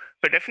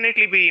 So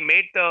definitely we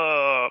made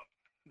the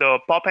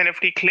Pop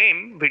NFT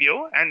claim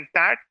video, and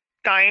that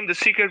time the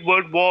secret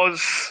word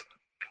was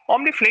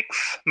OmniFlix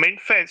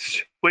Mint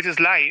Fest, which is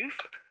live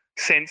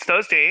since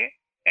Thursday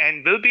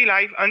and will be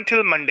live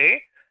until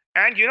Monday.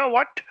 And you know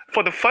what?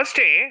 For the first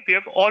day, we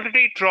have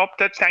already dropped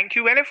the thank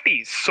you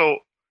NFTs. So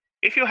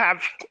if you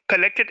have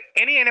collected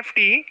any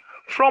NFT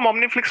from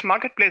OmniFlix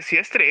Marketplace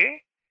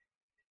yesterday,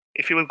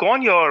 if you will go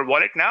on your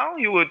wallet now,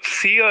 you would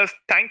see a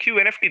thank you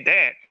NFT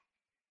there.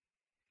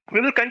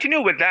 We will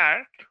continue with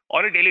that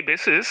on a daily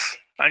basis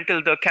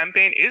until the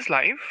campaign is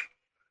live,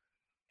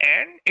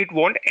 and it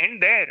won't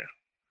end there.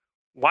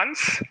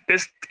 Once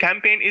this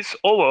campaign is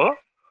over,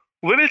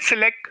 we will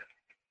select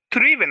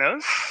 3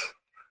 winners,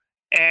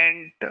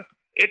 and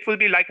it will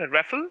be like a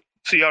raffle.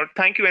 So your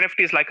thank you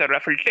NFT is like a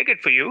raffle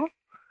ticket for you,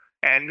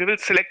 and we will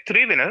select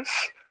 3 winners,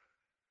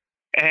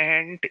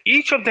 and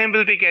each of them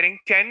will be getting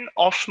 10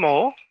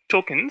 Osmo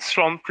tokens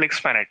from Flix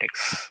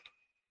Fanatics,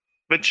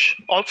 which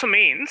also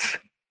means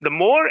the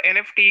more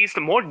NFTs,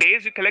 the more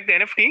days you collect the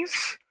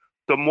NFTs,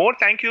 the more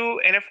thank you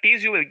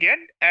NFTs you will get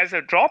as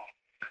a drop,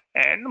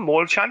 and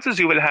more chances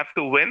you will have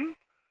to win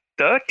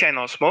the 10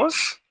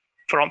 Osmos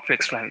from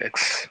Flix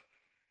Fanatics.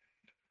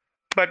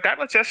 But that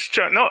was just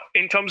no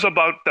in terms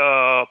about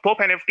the Pope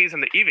NFTs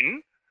and the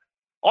event.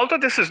 Although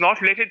this is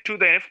not related to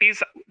the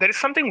NFTs, there is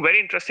something very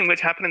interesting which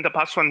happened in the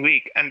past 1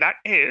 week, and that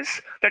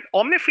is that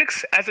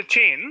OmniFlix as a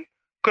chain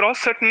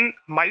crossed certain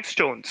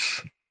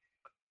milestones,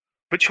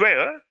 which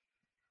were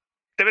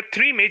there were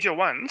three major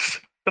ones.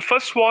 The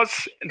first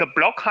was the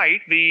block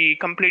height. We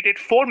completed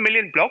 4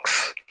 million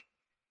blocks,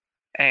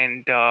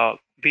 and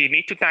we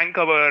need to thank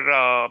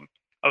our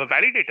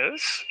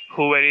validators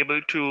who were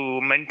able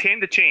to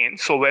maintain the chain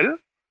so well.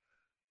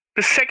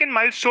 The second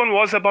milestone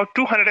was about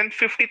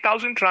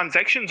 250,000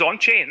 transactions on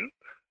chain,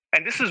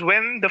 and this is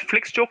when the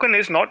Flix token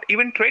is not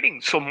even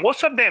trading. So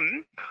most of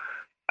them,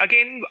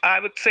 again, I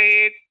would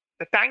say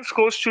the thanks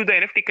goes to the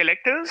NFT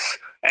collectors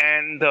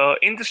and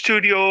in the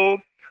studio.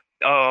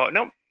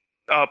 No,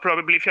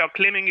 probably if you are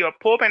claiming your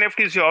Pope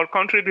NFTs, you are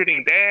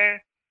contributing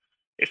there.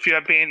 If you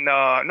have been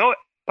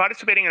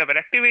participating in our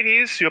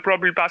activities, you're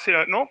probably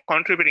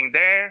contributing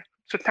there.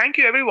 So thank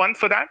you everyone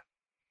for that.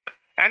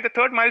 And the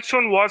third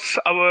milestone was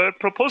our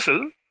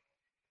proposal,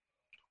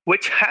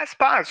 which has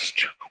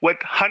passed with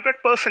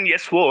 100%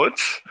 yes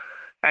votes.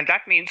 And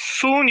that means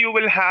soon you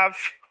will have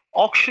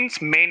auctions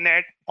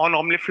mainnet on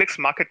OmniFlix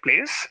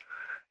Marketplace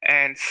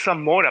and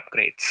some more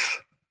upgrades.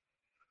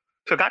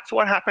 So that's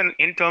what happened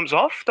in terms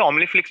of the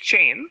OmniFlix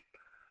chain.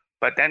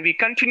 But then we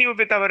continue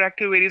with our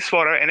activities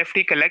for our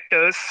NFT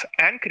collectors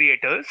and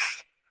creators.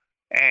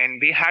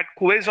 And we had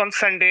quiz on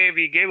Sunday.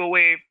 We gave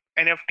away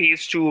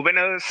NFTs to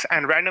winners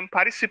and random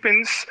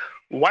participants.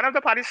 One of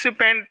the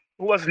participants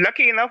who was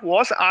lucky enough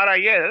was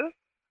RIL,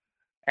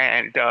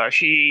 and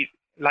she,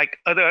 like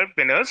other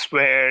winners,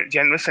 were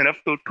generous enough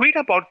to tweet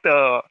about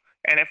the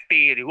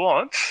NFT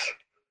rewards.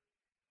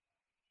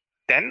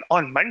 Then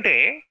on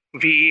Monday,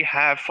 we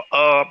have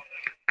a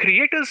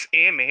creators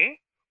AMA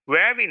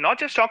where we not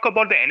just talk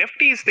about the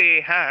NFTs they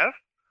have,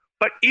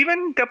 but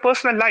even their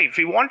personal life.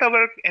 We want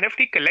our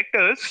NFT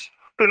collectors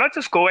to not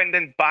just go and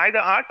then buy the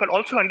art, but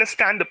also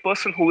understand the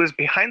person who is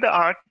behind the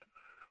art.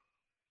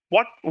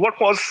 What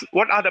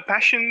are the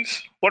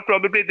passions? What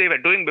probably they were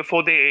doing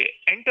before they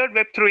entered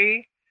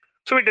Web3.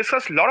 So we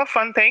discussed a lot of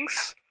fun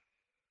things.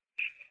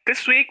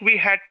 This week we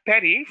had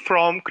Perry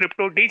from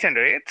Crypto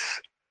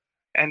Degenerates,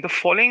 and the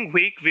following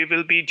week we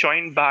will be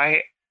joined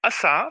by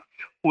Asa,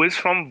 who is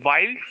from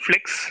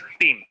OmniFlix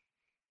team.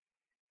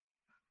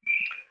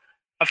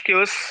 Of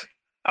course,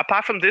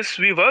 apart from this,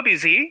 we were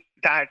busy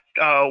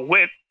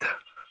with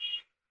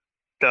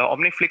the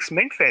OmniFlix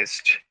Mint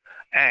Fest,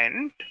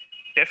 and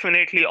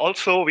definitely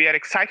also we are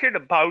excited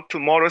about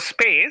tomorrow's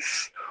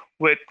space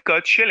with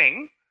Kurt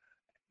Schilling,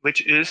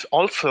 which is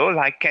also,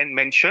 like Ken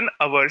mentioned,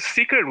 our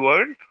secret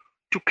word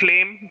to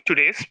claim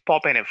today's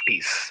POP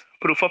NFTs,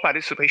 proof of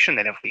participation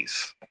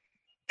NFTs.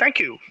 Thank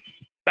you.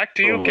 Back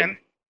to you, Ken.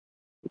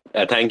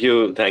 Thank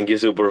you,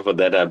 Super, for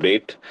that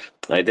update.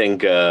 I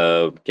think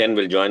Ken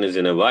will join us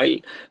in a while.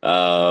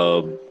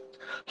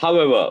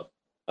 However,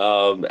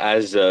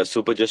 as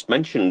Super just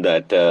mentioned,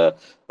 that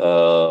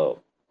the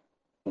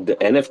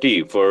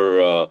NFT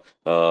for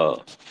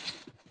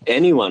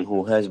anyone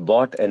who has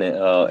bought any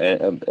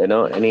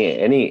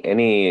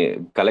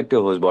collector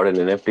who has bought an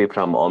NFT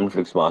from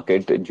OmniFlix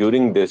Market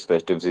during this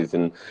festive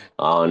season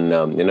on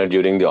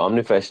during the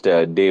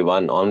OmniFest day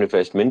one,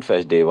 OmniFest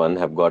Mintfest day one,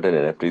 have got an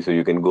NFT. So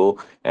you can go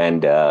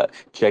and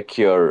check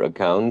your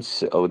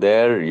accounts over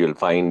there. You'll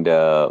find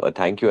a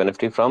thank you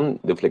NFT from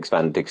the Flix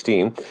Fanatics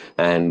team,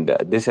 and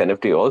this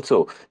NFT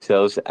also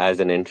serves as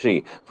an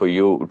entry for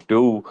you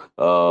to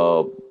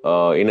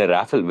in a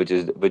raffle, which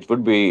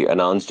would be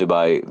announced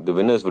by the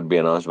winners would be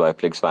announced by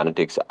Flix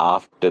Fanatics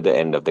after the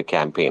end of the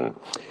campaign.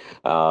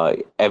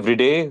 Every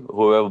day,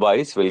 whoever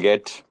buys will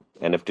get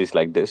NFTs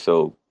like this.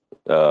 So,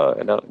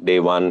 day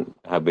one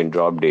have been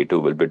dropped, day two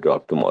will be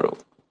dropped tomorrow.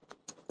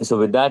 So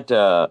with that,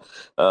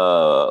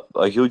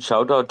 a huge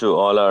shout out to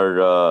all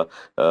our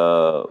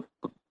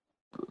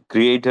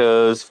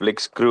creators,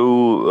 Flix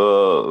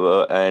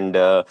crew, and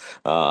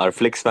our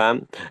Flix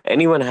fam.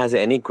 Anyone has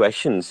any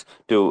questions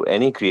to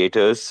any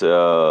creators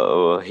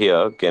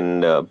here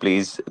can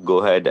please go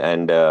ahead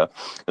and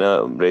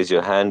raise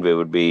your hand. We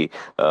would be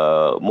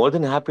more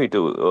than happy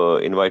to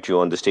invite you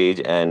on the stage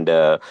and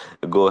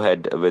go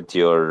ahead with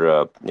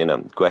your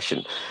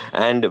question.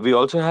 And we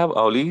also have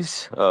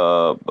Aulis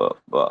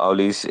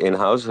in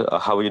house.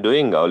 How are you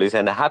doing, Aulis?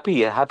 And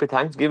happy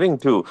Thanksgiving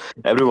to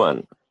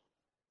everyone.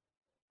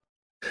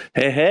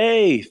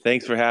 Hey,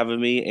 thanks for having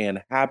me,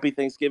 and happy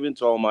Thanksgiving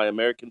to all my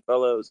American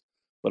fellows.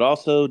 But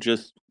also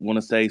just want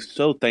to say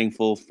so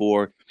thankful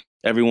for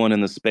everyone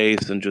in the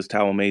space and just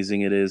how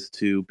amazing it is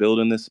to build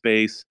in this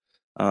space,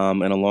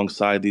 and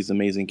alongside these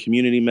amazing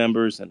community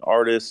members and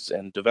artists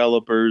and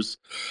developers.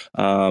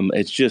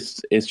 It's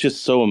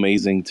just so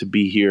amazing to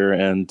be here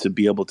and to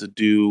be able to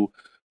do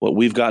what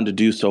we've gotten to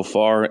do so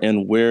far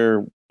and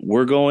where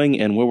we're going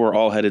and where we're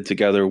all headed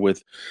together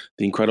with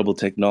the incredible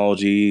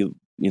technology.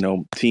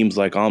 Teams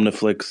like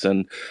OmniFlix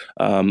and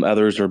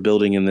others are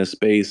building in this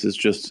space is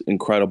just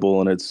incredible,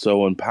 and it's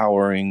so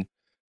empowering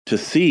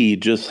see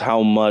just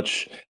how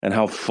much and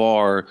how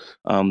far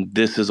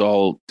this is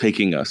all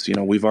taking us.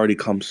 We've already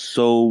come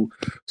so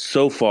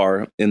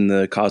far in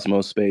the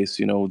Cosmos space.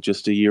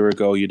 Just a year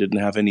ago, you didn't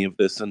have any of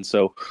this, and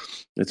so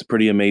it's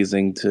pretty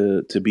amazing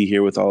to be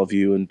here with all of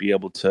you and be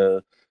able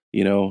to,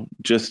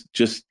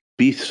 just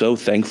be so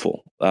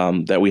thankful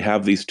that we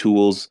have these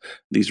tools,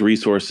 these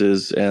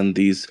resources, and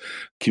these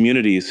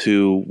communities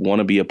who want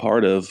to be a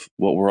part of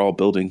what we're all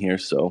building here.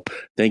 So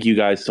thank you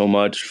guys so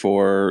much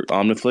for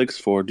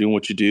OmniFlix, for doing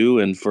what you do,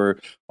 and for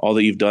all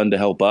that you've done to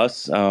help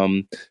us,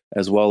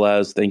 as well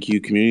as thank you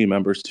community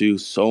members too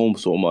so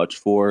much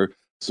for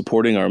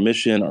supporting our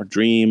mission, our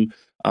dream,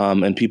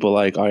 and people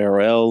like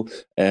IRL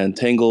and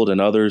Tangled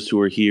and others who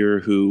are here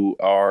who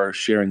are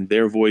sharing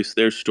their voice,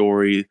 their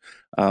story,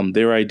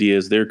 their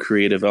ideas, their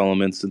creative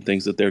elements and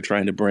things that they're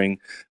trying to bring,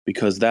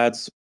 because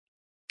that's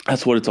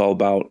what it's all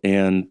about,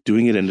 and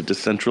doing it in a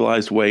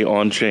decentralized way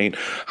on chain.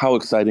 How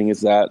exciting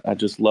is that? I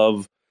just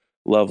love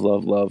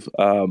all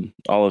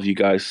of you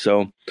guys.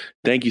 So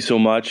thank you so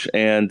much.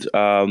 And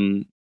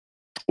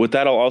with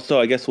that,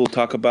 I guess we'll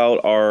talk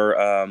about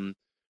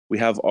we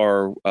have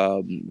our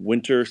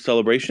winter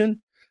celebration.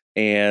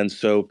 And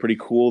so pretty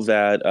cool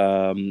that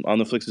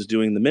OmniFlix is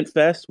doing the Mint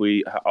Fest.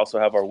 We also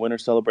have our winter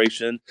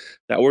celebration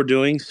that we're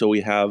doing. So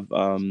we have,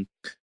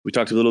 we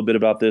talked a little bit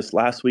about this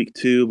last week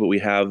too, but we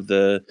have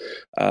the,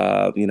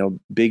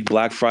 big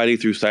Black Friday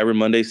through Cyber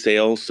Monday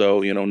sale.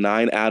 So,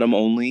 9 Atom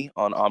only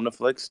on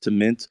OmniFlix to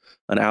mint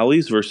an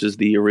Owleez versus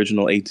the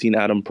original 18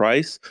 Atom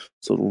price.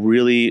 So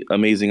really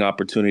amazing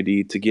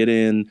opportunity to get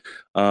in.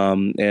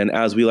 And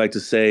as we like to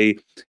say,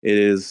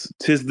 tis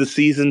the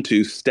season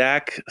to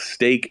stack,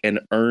 stake, and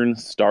earn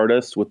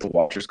Stardust with the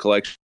Watchers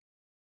collection.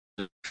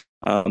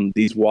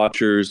 These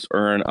Watchers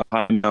earn a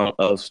high amount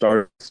of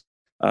Stardust,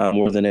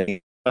 more than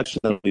any collection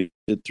that we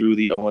did through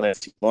the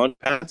ONST launch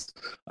pads.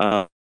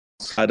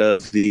 Outside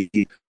of the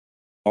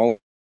all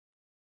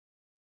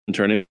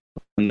turning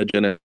the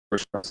Genesis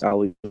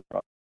Owleez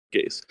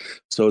case.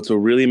 So it's a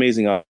really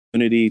amazing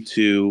opportunity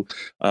to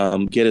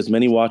get as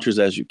many Watchers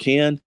as you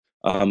can,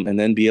 and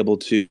then be able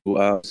to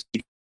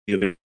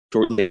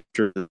shortly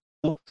after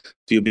to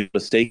be able to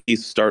stake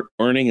these, start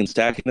earning and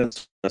stacking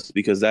this,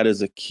 because that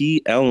is a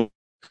key element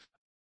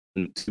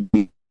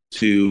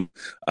to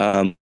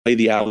play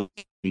the Owleez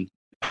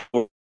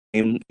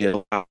game.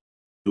 It'll allow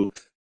you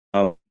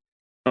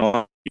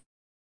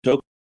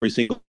to every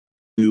single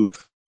to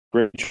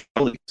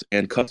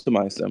and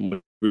customize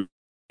them,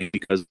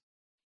 because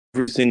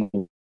every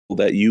single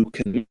that you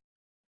can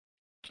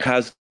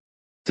has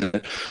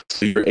to,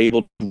 so you're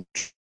able to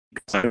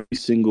every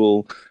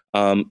single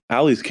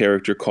Ali's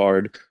character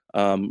card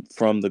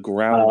from the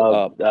ground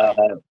up.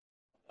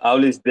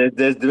 Aulis,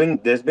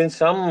 there's been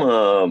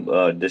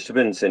some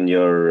disturbance in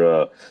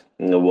your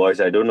voice.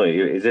 I don't know.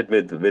 Is it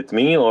with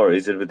me or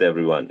is it with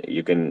everyone?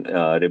 You can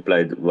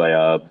reply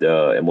via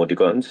the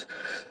emoticons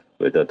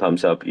with a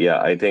thumbs up. Yeah,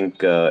 I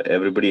think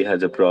everybody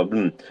has a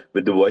problem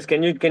with the voice.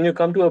 Can you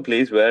come to a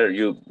place where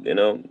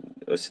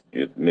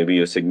maybe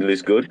your signal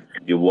is good?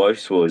 Your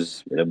voice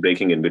was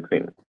breaking in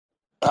between.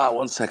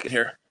 1 second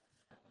here.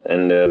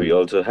 And we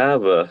also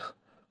have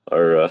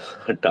our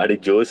Tadi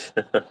Jose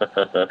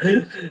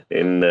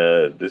in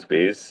the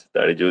space.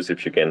 Tadi Jose,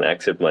 if you can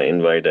accept my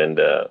invite and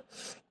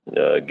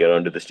get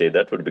onto the stage,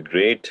 that would be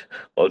great.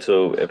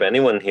 Also, if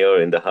anyone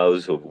here in the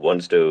house who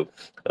wants to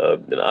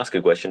ask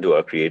a question to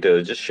our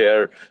creator, just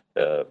share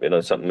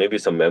some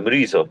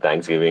memories of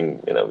Thanksgiving.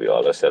 We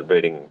all are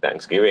celebrating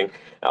Thanksgiving,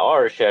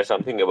 or share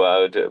something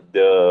about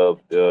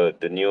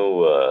the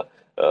new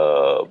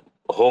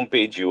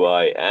homepage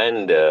UI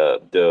and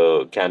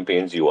the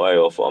campaigns UI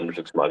of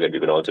OmniFlix Market. You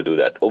can also do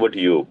that. Over to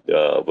you,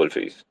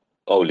 Wolfies.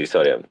 Oli,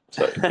 sorry, I'm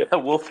sorry. Yeah.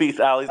 Wolfies,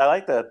 Owleez. I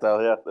like that though.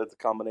 Yeah, that's a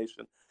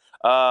combination.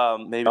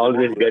 Maybe I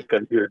always get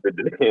confused with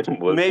the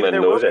name. Maybe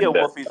there will be a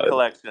Wolfies that.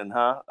 collection,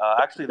 huh?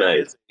 Actually, there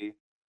Nice. is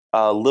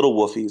a Little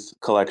Wolfies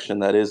collection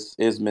that is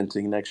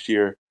minting next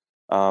year.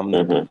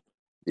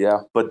 Yeah,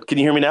 but can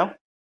you hear me now?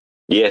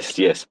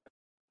 Yes.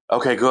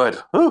 Okay, good.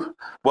 Whew.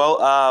 Well,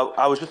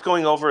 I was just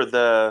going over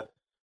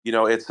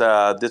it's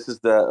this is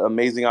the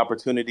amazing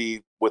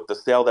opportunity with the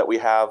sale that we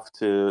have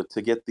to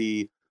get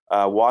the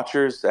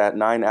Watchers at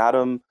 9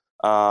 Atom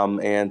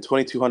and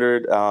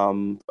 2200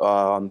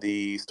 on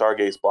the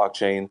Stargaze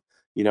blockchain.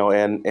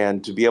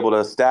 And to be able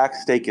to stack,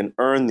 stake, and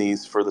earn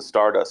these for the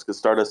Stardust, because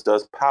Stardust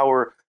does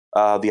power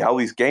the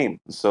Owleez game.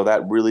 So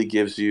that really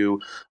gives you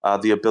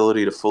the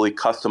ability to fully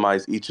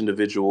customize each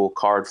individual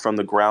card from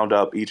the ground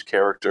up, each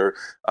character.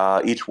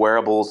 Each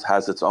wearables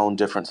has its own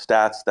different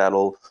stats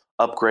that'll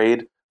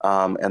upgrade.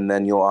 And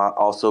then you'll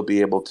also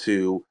be able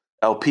to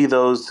LP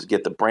those,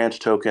 get the branch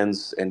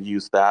tokens, and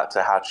use that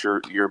to hatch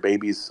your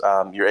babies,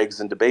 your eggs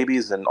into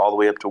babies, and all the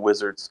way up to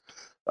wizards.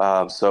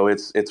 So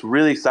it's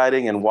really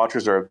exciting, and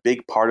Watchers are a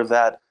big part of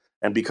that.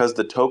 And because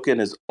the token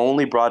is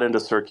only brought into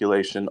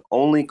circulation,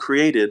 only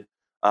created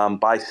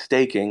by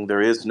staking,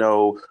 there is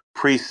no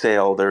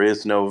pre-sale, there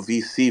is no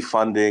VC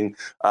funding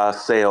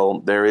sale,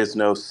 there is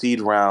no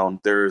seed round,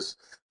 there's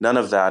none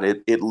of that.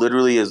 It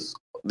literally is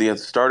the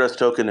Stardust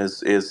token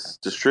is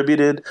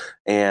distributed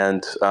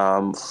and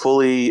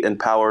fully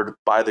empowered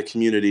by the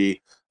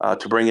community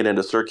to bring it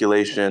into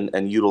circulation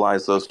and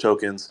utilize those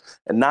tokens,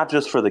 and not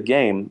just for the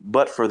game,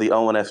 but for the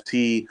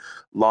ONFT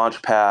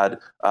launchpad,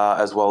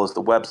 as well as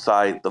the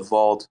website, the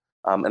vault,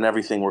 and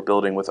everything we're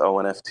building with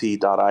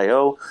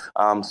ONFT.io.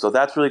 So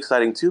that's really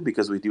exciting too,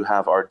 because we do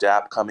have our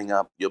DApp coming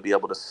up. You'll be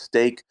able to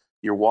stake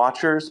your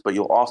watchers, but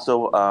you'll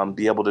also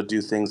be able to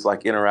do things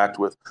like interact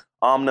with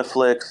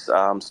OmniFlix,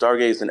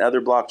 Stargaze, and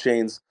other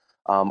blockchains,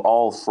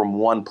 all from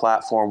one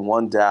platform,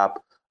 one DApp,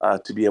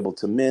 to be able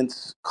to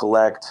mint,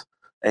 collect,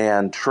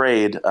 and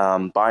trade,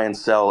 buy and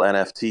sell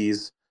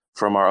NFTs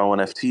from our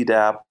ONFT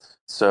DApp.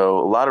 So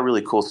a lot of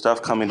really cool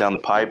stuff coming down the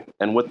pipe.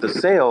 And with the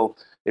sale,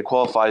 it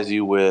qualifies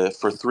you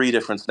for 3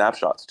 different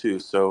snapshots too.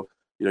 So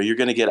you're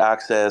going to get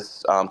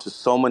access to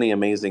so many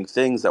amazing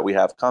things that we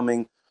have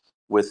coming.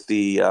 With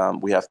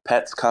we have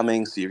pets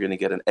coming, so you're going to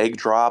get an egg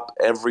drop.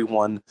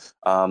 Everyone,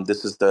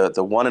 this is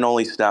the one and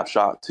only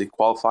snapshot to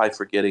qualify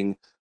for getting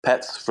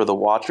pets for the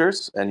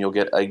watchers, and you'll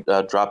get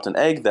dropped an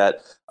egg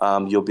that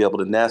you'll be able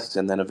to nest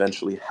and then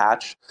eventually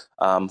hatch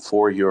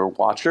for your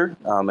watcher,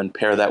 and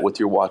pair that with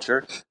your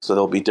watcher. So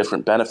there'll be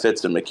different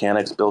benefits and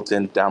mechanics built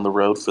in down the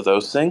road for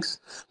those things,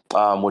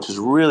 which is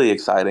really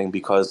exciting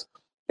because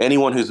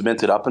anyone who's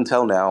minted up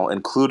until now,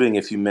 including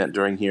if you mint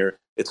during here,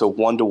 it's a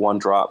 1-to-1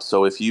 drop.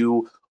 So if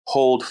you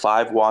hold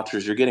 5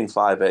 watchers, you're getting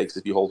 5 eggs.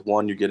 If you hold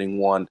 1, you're getting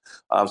 1.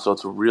 So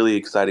it's a really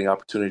exciting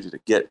opportunity to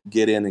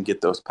get in and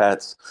get those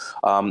pets.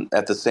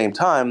 At the same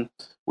time,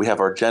 we have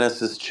our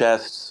Genesis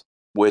chests,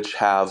 which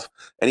have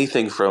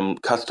anything from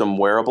custom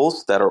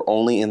wearables that are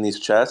only in these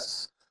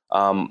chests,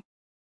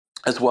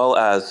 as well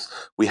as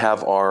we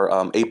have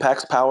our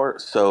Apex power.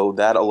 So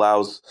that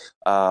allows,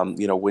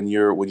 when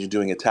you're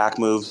doing attack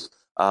moves,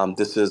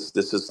 this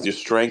is your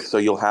strength. So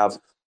you'll have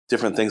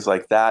different things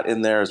like that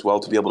in there as well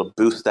to be able to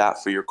boost that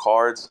for your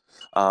cards.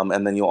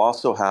 And then you'll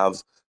also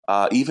have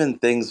even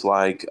things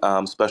like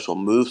special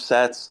move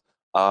sets,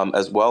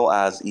 as well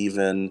as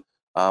even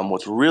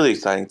what's really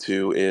exciting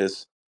too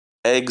is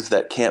eggs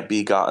that can't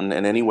be gotten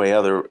in any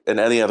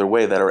other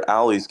way that are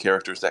Ali's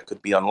characters that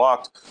could be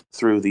unlocked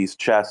through these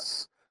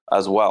chests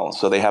as well.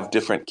 So they have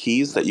different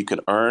keys that you can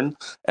earn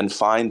and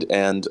find,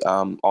 and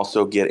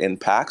also get in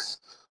packs.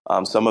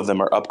 Some of them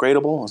are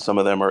upgradable, and some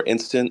of them are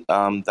instant,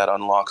 that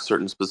unlock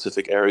certain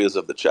specific areas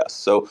of the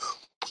chest. So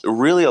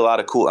really a lot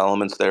of cool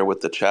elements there with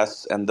the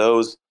chests, and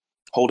those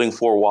holding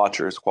 4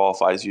 watchers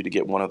qualifies you to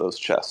get one of those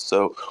chests.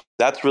 So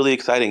that's really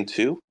exciting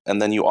too.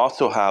 And then you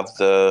also have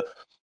the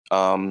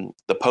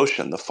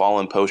potion, the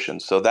Fallen Potion.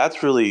 So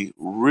that's really,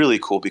 really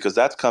cool because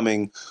that's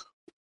coming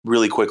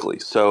really quickly.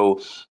 So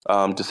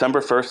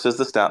December 1st is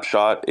the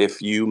snapshot.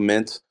 If you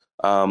mint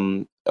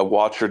a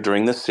watcher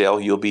during the sale,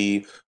 you'll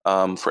be,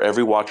 for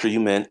every watcher you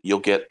mint, you'll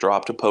get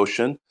dropped a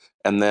potion.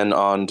 And then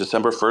on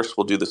December 1st,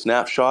 we'll do the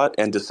snapshot,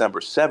 and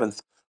December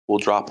 7th, we'll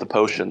drop the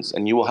potions.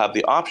 And you will have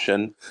the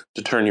option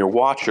to turn your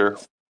watcher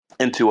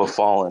into a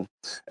Fallen.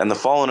 And the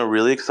Fallen are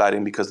really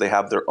exciting because they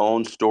have their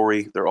own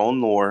story, their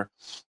own lore.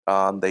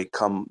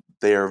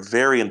 They are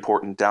very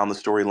important down the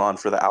storyline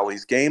for the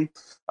Ali's game,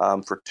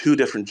 for 2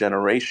 different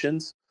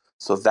generations.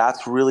 So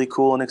that's really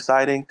cool and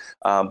exciting.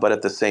 But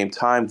at the same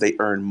time, they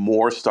earn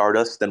more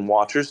Stardust than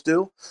Watchers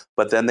do.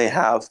 But then they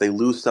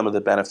lose some of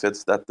the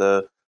benefits that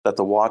the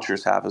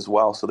Watchers have as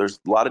well. So there's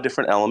a lot of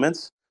different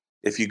elements.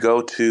 If you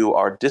go to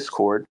our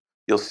Discord,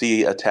 you'll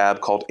see a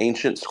tab called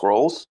Ancient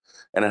Scrolls,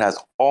 and it has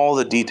all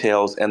the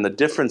details and the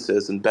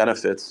differences and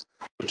benefits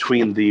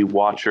between the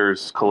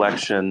Watchers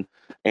collection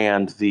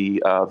and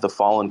the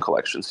Fallen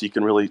collection. So you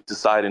can really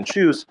decide and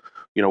choose,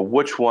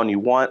 which one you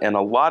want. And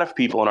a lot of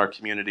people in our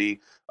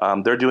community,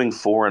 they're doing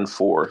 4 and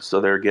 4.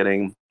 So they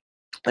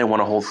want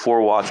to hold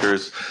 4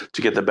 watchers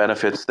to get the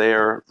benefits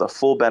there, the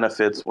full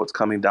benefits, what's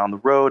coming down the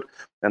road.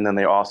 And then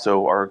they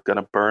also are going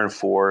to burn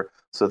 4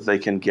 so that they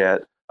can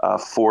get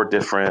 4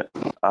 different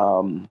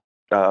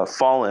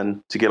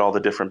Fallen to get all the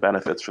different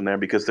benefits from there,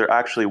 because there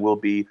actually will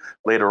be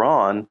later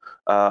on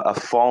a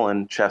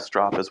Fallen chest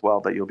drop as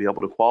well that you'll be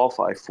able to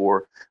qualify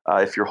for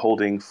if you're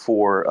holding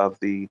 4 of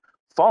the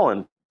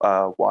Fallen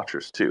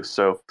watchers too.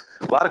 So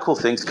a lot of cool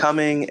things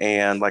coming.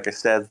 And like I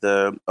said,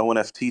 the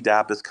ONFT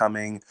DApp is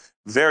coming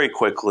very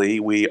quickly.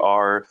 We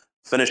are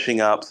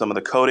finishing up some of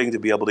the coding to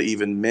be able to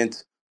even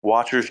mint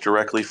watchers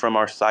directly from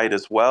our site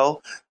as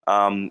well,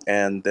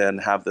 and then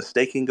have the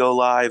staking go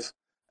live.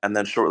 And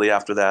then shortly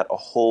after that, a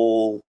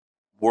whole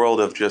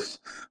world of just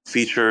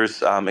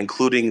features,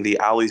 including the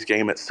Ali's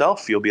game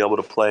itself. You'll be able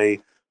to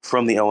play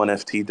from the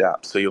ONFT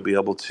DApp. So you'll be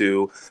able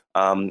to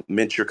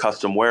mint your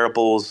custom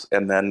wearables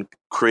and then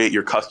create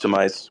your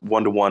customized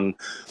 1-to-1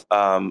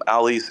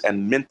 Ali's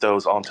and mint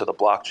those onto the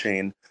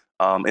blockchain,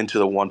 into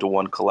the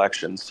 1-to-1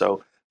 collection.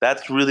 So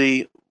that's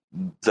really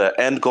the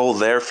end goal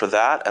there for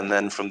that. And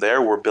then from there,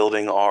 we're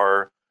building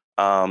our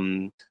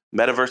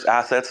metaverse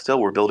assets still.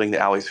 We're building the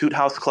Ali's Hoot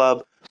House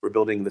Club. We're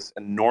building this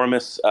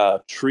enormous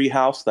tree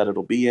house that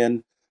it'll be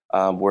in,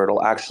 where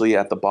it'll actually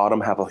at the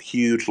bottom have a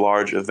huge,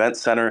 large event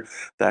center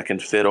that can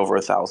fit over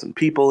 1,000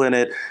 people in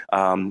it.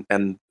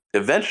 And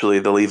eventually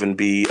there'll even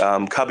be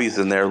cubbies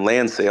in there,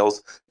 land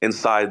sales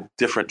inside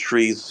different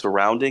trees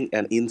surrounding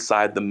and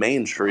inside the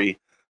main tree.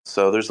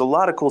 So there's a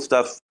lot of cool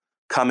stuff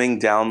coming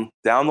down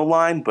the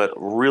line, but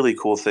really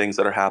cool things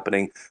that are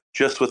happening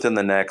just within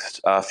the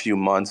next few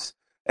months.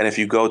 And if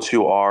you go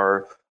to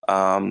our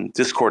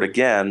Discord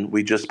again,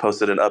 we just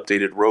posted an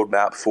updated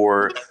roadmap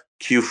for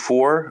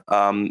Q4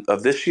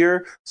 of this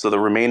year. So the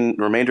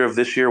remainder of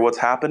this year, what's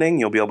happening,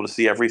 you'll be able to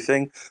see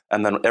everything.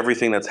 And then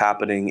everything that's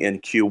happening in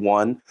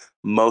Q1,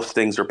 most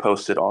things are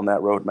posted on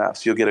that roadmap.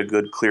 So you'll get a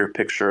good, clear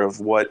picture of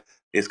what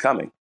is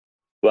coming.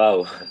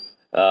 Wow,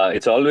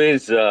 it's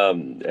always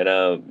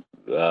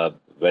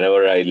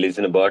whenever I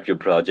listen about your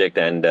project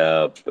and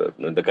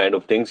the kind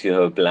of things you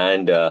have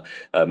planned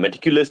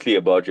meticulously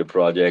about your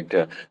project,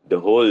 the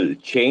whole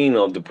chain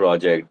of the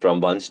project from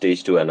one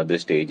stage to another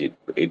stage,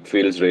 it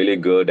feels really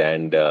good.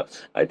 And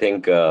I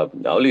think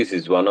Aulis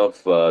is one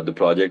of the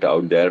project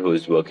out there who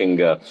is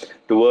working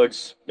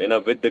towards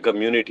with the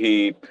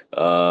community,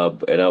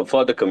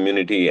 for the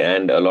community,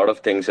 and a lot of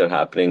things are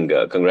happening.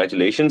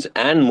 Congratulations,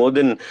 and more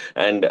than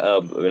and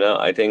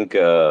I think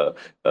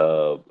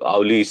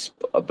Aulis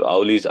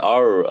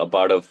are a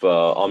part of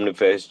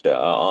OmniFlix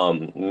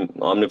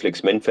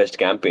MintFest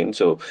campaign.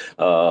 So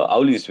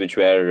Aulis, which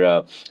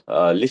were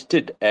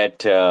listed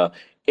at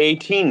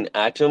 18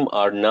 Atom,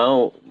 are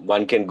now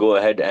one can go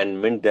ahead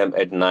and mint them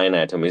at 9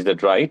 Atom. Is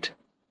that right?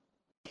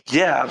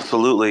 Yeah,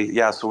 absolutely.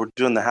 Yeah, so we're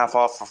doing the half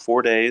off for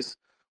 4 days,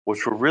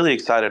 which we're really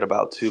excited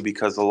about too,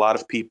 because a lot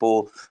of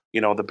people,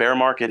 the bear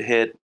market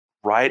hit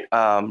right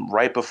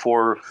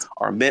before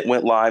our mint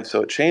went live,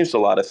 so it changed a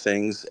lot of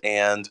things,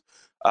 and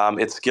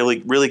it's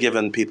really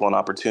given people an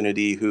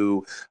opportunity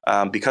who,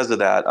 because of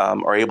that,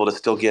 are able to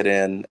still get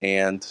in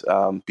and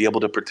be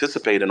able to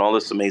participate in all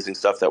this amazing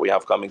stuff that we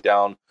have coming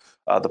down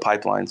the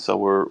pipeline. So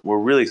we're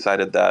really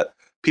excited that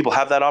people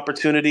have that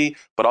opportunity,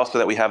 but also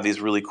that we have these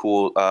really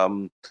cool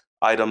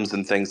items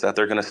and things that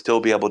they're going to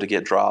still be able to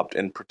get dropped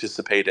and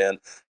participate in,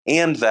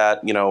 and that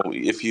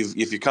if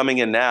you're coming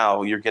in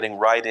now, you're getting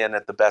right in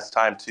at the best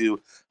time too,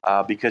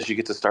 because you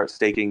get to start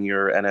staking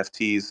your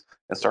NFTs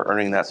and start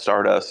earning that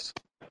Stardust.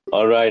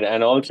 All right,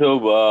 and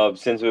also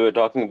since we were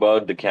talking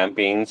about the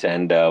campaigns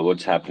and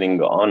what's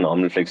happening on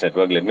OmniFlix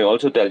Network, let me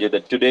also tell you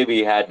that today we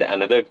had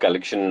another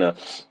collection. In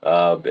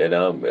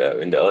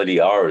the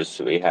early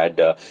hours, we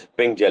had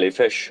Pink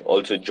Jellyfish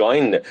also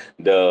join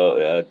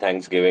the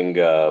Thanksgiving,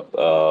 the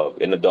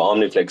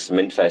OmniFlix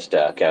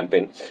MintFest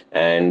campaign,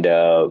 and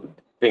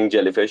Pink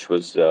Jellyfish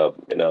was,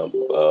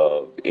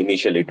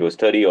 initially it was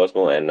 30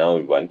 Osmo, and now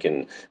one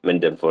can mint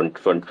them for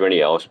 20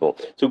 Osmo.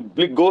 So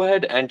go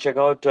ahead and check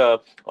out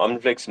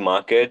OmniFlix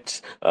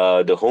Markets,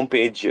 the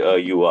homepage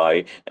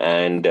UI,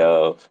 and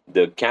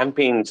the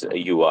campaigns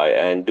UI,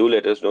 and do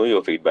let us know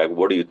your feedback.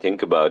 What do you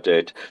think about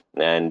it?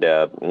 And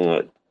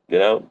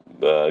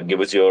give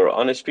us your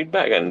honest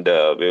feedback, and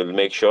we will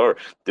make sure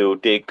to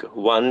take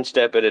one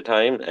step at a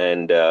time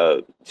and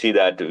see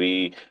that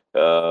we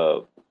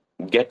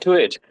get to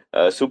it.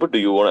 Super, do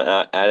you want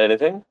to add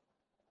anything?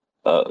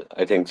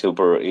 I think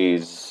Super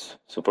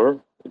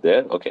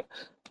there. Okay.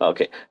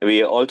 Okay.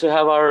 We also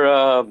have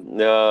our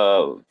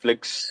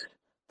Flix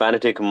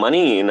fanatic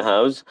Money in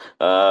house.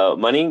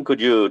 Money,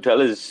 could you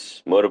tell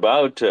us more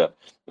about?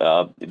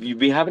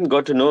 We haven't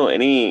got to know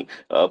any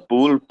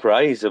pool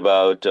price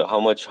about how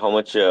much how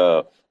much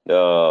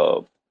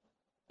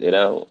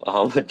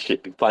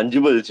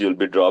fungibles you'll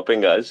be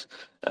dropping us.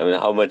 I mean,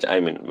 how much? I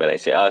mean, when I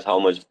say us, how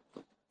much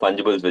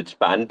fungibles which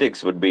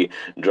Pantix would be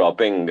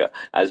dropping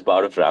as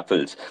part of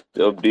raffles.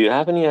 So do you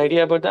have any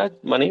idea about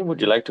that? Money, would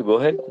you like to go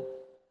ahead?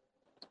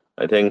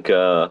 I think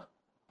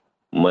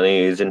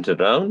Money isn't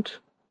around.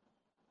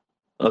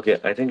 Okay,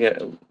 I think,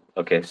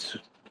 okay.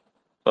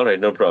 All right,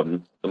 no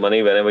problem. So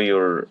Money, whenever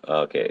you're,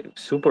 okay,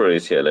 Super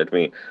is here. Let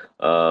me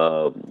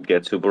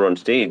get Super on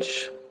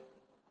stage.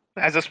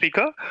 As a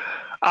speaker,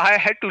 I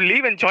had to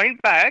leave and join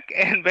back.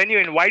 And when you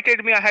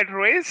invited me, I had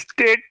raised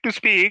it to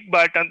speak,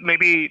 but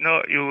maybe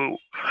you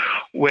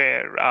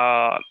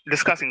were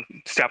discussing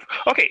stuff.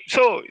 Okay,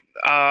 so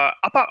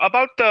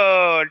about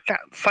the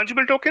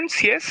fungible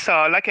tokens, yes,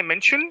 like I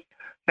mentioned,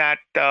 that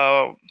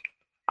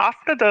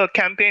after the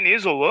campaign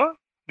is over,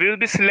 we will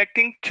be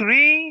selecting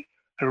 3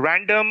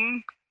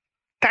 random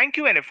thank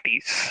you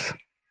NFTs,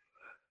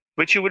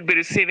 which you would be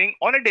receiving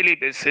on a daily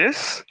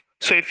basis.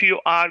 So if you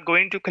are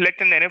going to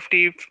collect an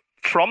NFT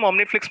from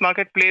OmniFlix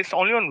Marketplace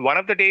only on one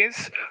of the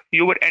days,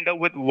 you would end up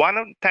with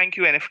one thank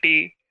you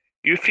NFT.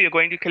 If you're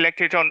going to collect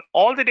it on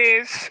all the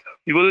days,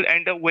 you will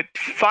end up with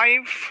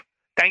 5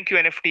 thank you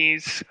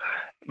NFTs,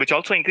 which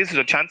also increases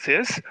your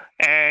chances.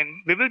 And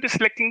we will be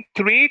selecting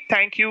 3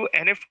 thank you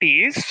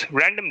NFTs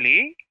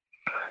randomly,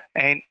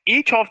 and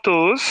each of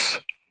those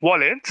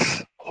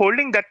wallets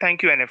holding that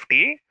thank you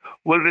NFT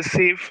will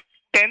receive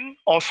 10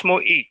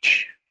 Osmo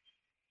each.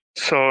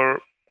 So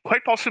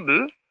quite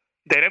possible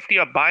the NFT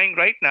you're buying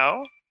right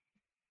now,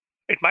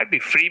 it might be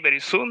free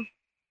very soon.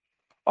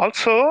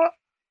 Also,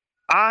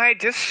 I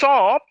just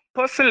saw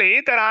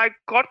personally that I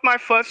got my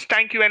first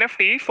thank you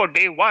NFT for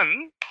day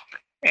 1,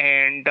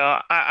 And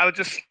I was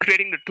just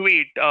creating the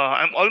tweet.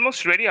 I'm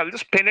almost ready. I'll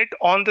just pin it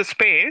on the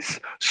space.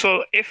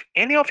 So if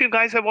any of you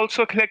guys have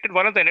also collected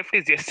one of the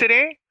NFTs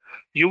yesterday,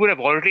 you would have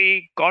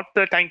already got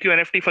the thank you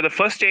NFT for the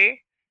first day.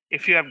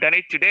 If you have done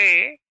it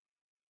today,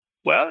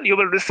 well, you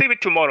will receive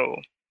it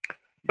tomorrow.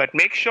 But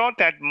make sure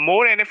that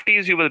more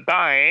NFTs you will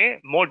buy,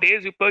 more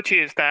days you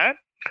purchase that,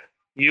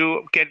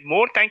 you get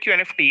more thank you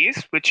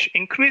NFTs, which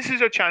increases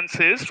your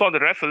chances for the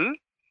raffle.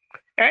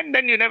 And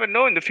then you never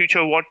know in the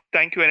future what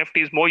thank you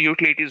NFTs, more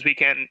utilities we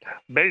can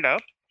build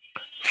up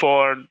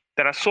for.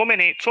 There are so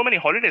many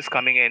holidays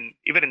coming in,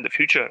 even in the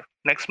future.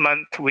 Next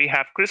month we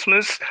have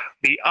Christmas.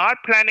 We are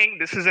planning,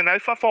 this is an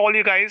alpha for all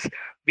you guys,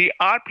 we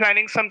are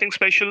planning something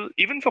special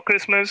even for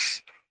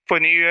Christmas, for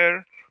New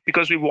Year,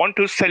 because we want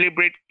to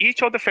celebrate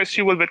each of the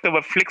festival with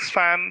our Flix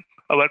fam,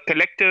 our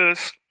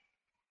collectors,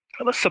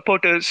 our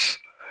supporters.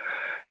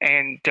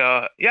 And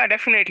yeah,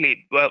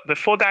 definitely. Well,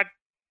 before that,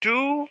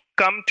 do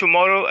come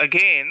tomorrow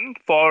again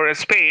for a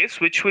space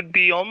which would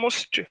be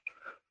almost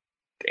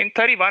in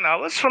 31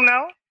 hours from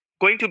now.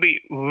 Going to be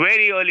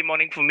very early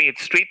morning for me.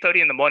 It's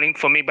 3:30 in the morning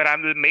for me, but I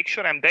will make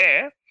sure I'm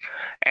there.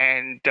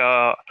 And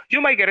you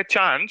might get a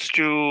chance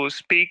to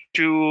speak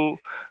to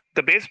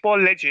the baseball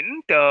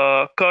legend,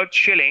 Kurt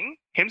Schilling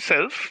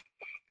himself.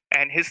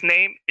 And his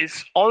name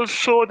is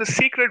also the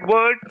secret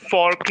word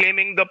for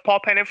claiming the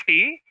Pop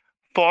NFT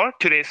for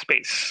today's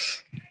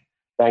space.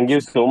 Thank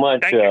you so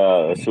much, Thank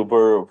you.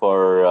 Super,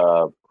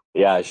 for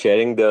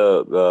sharing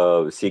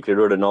the secret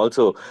word. And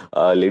also,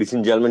 ladies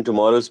and gentlemen,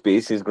 tomorrow's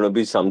space is going to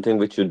be something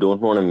which you don't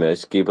want to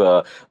miss. Keep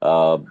a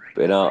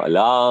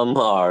alarm,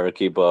 or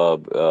keep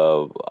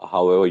a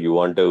however you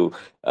want to.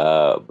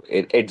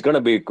 It's going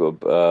to be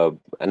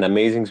an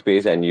amazing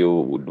space, and you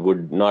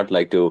would not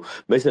like to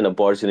miss an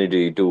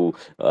opportunity to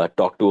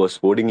talk to a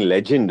sporting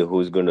legend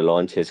who's going to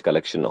launch his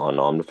collection on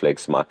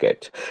OmniFlix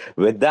Market.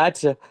 With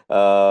that,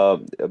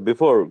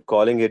 before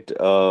calling it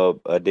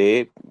a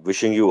day,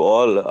 wishing you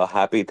all a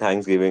happy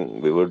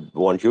Thanksgiving. We would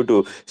want you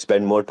to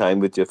spend more time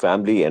with your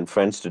family and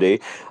friends today.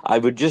 I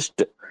would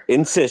just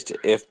insist,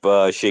 if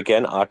she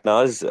can,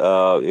 Atnaz,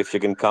 if she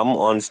can come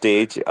on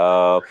stage,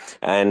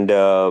 and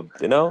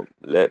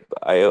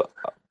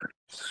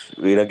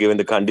given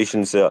the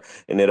conditions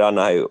in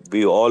Iran,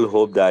 we all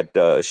hope that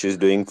she's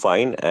doing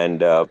fine,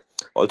 and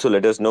also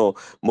let us know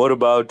more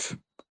about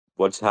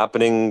what's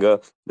happening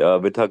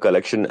with her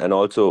collection, and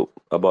also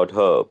about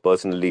her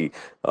personally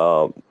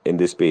in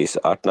this space.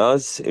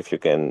 Atnaz, if you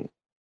can.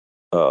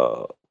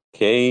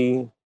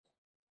 Okay.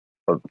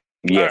 Or- Uh,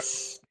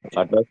 Yes.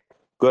 Atnaz,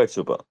 go ahead,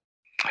 Super.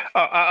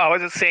 I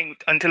was just saying,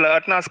 until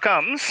Atnas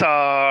comes,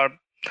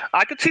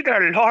 I could see there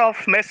are a lot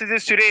of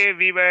messages today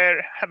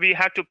we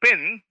had to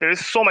pin. There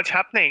is so much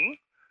happening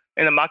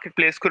in the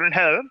marketplace, couldn't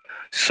help.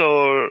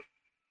 So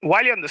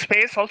while you're on the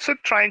space, also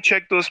try and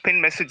check those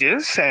pin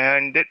messages,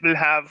 and it will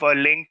have a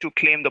link to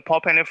claim the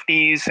pop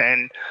NFTs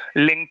and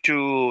link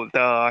to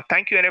the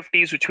thank you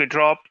NFTs which we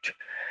dropped.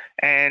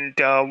 And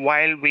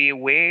while we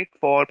wait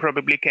for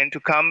probably Ken to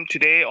come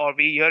today, or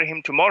we hear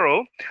him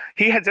tomorrow,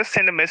 he has just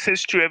sent a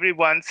message to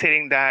everyone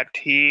saying that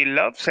he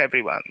loves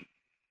everyone.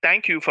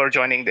 Thank you for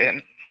joining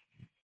in.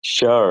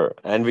 Sure.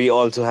 And we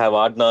also have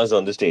Atnaz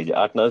on the stage.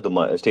 Atnaz,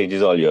 the stage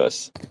is all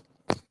yours.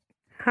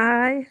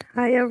 Hi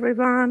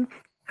everyone.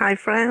 Hi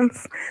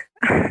friends.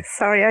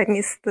 Sorry I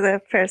missed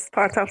the first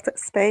part of the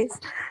space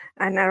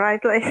and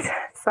arrived late.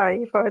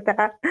 Sorry for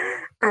that.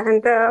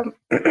 And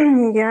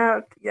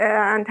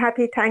and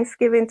happy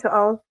Thanksgiving to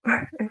all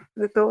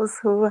those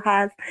who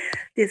had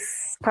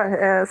this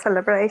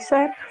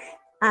celebration.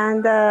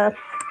 And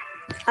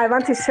I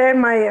want to share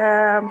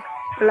my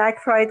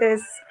Black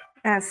Friday's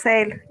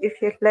sale,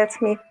 if you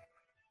let me.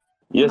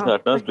 Yes, Oh,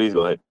 Atnaz, please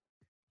go ahead.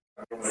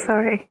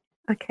 sorry.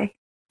 Okay.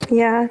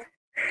 Yeah.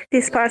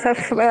 This part of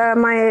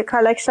my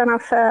collection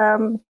of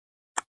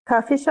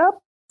coffee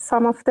shop.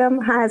 Some of them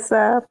has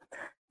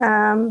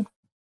some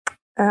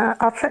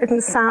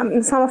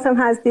of them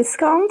has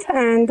discount,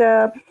 and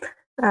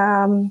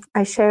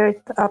I share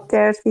it up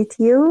there with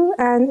you.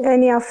 And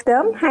any of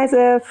them has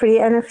a free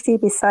NFT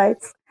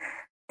besides.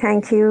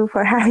 Thank you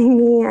for having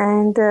me,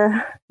 and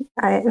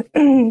I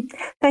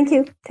thank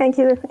you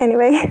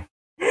anyway.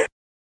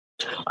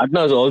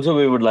 Atnaz, also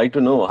we would like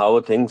to know how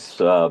are things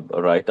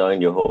right now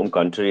in your home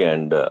country,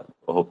 and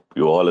hope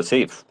you all are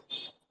safe.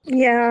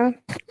 Yeah,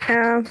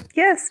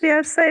 yes, we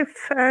are safe.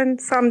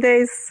 And some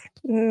days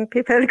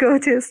people go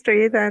to the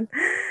street and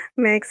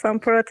make some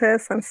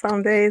protests, and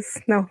some days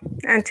no.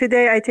 And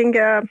today I think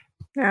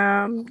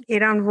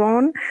Iran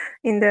won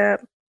in the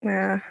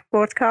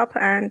World Cup,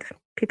 and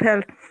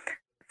people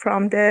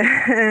from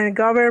the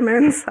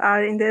governments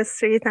are in the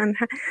street and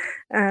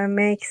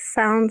make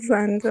sounds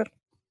and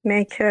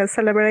make a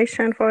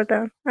celebration for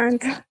them. And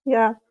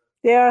yeah,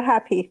 they are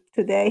happy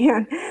today.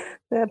 And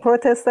the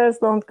protesters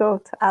don't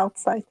go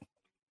outside.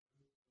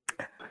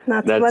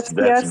 Not, but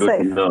we are That's good to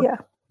safe. know.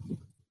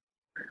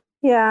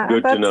 Yeah,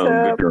 Good but to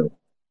know. Good to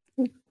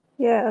know.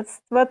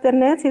 yes, but the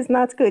net is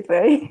not good.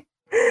 Very,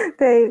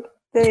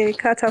 they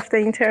cut off the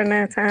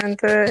internet, and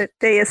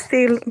they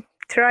still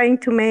trying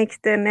to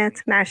make the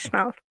net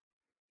national.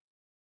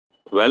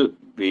 Well,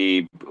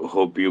 we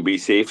hope you be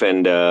safe,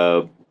 and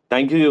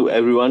thank you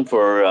everyone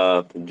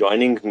for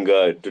joining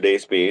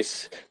today's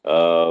space,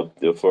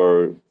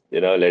 for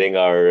letting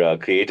our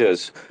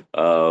creators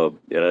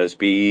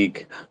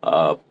speak.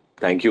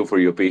 Thank you for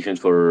your patience,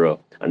 for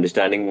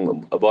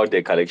understanding about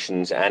their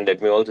collections. And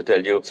let me also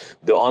tell you,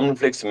 the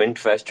OmniFlix Mint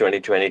Fest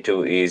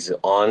 2022 is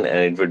on, and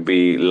it would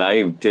be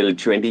live till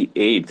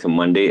 28th,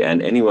 Monday.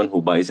 And anyone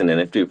who buys an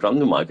NFT from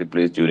the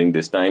marketplace during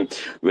this time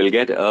will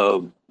get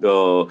the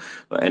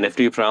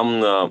NFT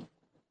from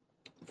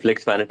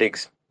Flix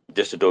Fanatics,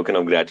 just a token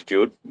of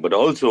gratitude. But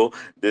also,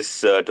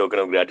 this token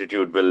of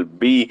gratitude will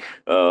be,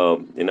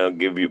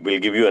 give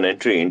you an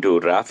entry into a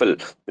raffle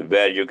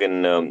where you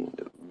can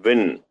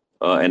win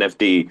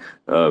NFT,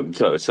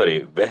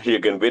 where you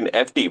can win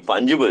FT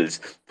fungibles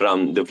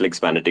from the Flix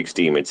Fanatics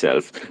team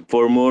itself.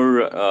 For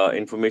more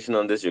information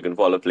on this, you can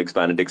follow Flix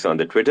Fanatics on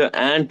the Twitter.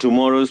 And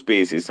tomorrow's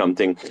space is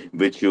something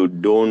which you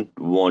don't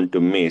want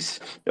to miss.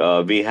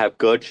 We have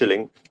Kurt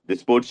Schilling, the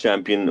sports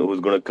champion, who's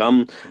going to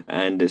come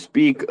and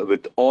speak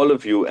with all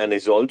of you, and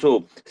is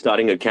also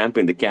starting a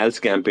campaign, the CALS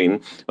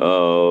campaign,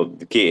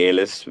 the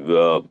KALS,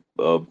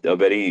 a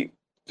very,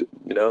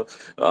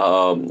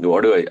 how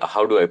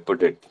do I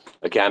put it?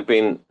 A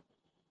campaign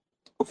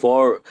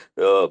for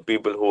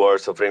people who are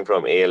suffering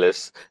from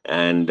ALS,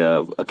 and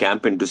a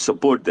campaign to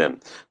support them.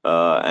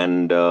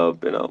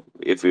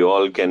 If we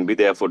all can be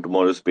there for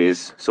tomorrow's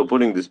space,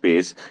 supporting the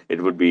space,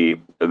 it would be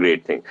a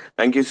great thing.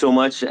 Thank you so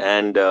much.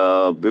 And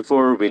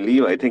before we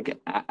leave, I think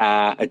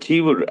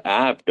Achiever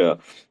Apt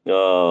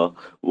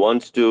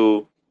wants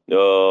to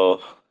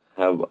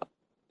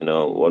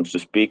wants to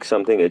speak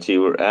something.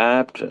 Achiever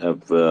Apt,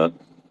 I've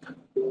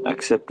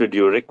accepted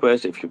your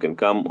request. If you can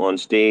come on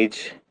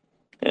stage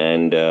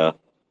and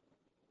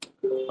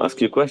ask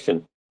your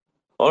question.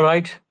 All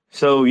right.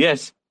 So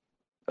yes,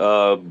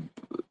 the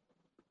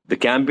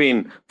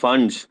campaign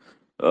funds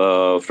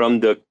from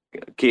the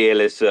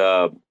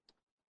KLS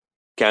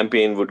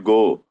campaign would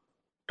go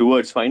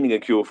towards finding a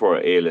cure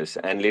for ALS.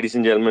 And ladies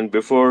and gentlemen,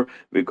 before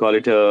we call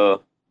it a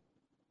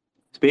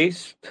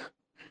space,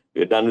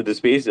 we're done with the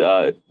space.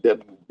 The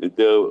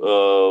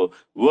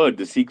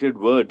secret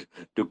word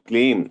to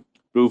claim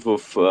proof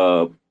of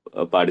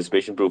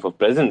participation, proof of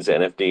presence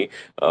NFT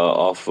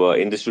of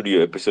In the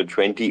Studio episode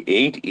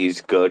 28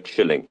 is Kurt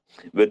Schilling.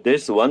 With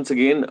this, once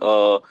again,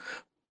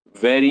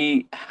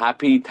 very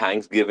happy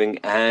Thanksgiving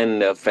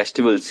and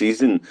festival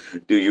season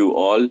to you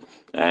all,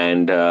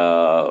 and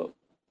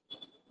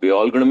we're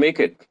all going to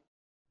make it.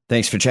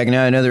 Thanks for checking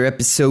out another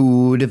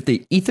episode of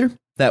The Ether.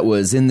 That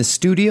was In the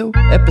Studio,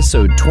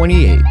 episode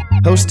 28,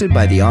 hosted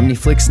by the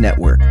OmniFlix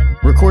Network,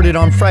 recorded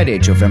on Friday,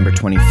 November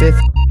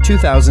 25th,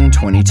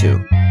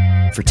 2022.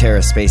 For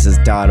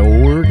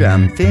TerraSpaces.org,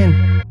 I'm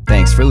Finn.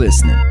 Thanks for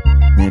listening.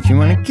 And if you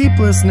want to keep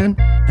listening,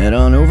 head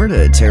on over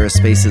to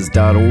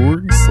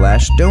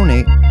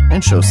TerraSpaces.org/donate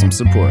and show some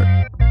support.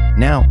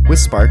 Now, with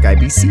Spark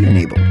IBC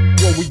enabled.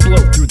 When we blow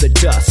through the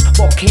dust,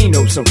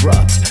 volcanoes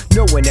erupt.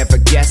 No one ever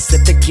guessed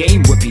that the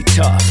game would be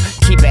tough.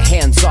 Keep it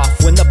hands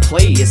off when the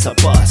play is a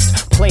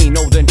bust. Plain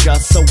old and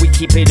just, so we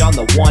keep it on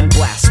the 1.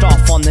 Blast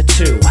off on the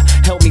 2.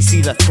 Help me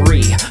see the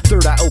 3.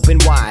 Third eye open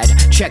wide,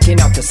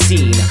 checking out the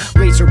scene.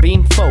 Laser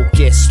beam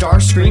focus,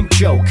 Starscream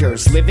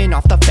jokers. Living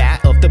off the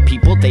fat of the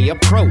people they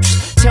approach.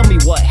 Tell me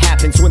what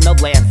happens when the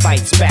land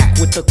fights back.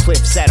 With the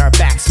cliffs at our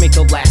backs, make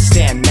the last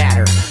stand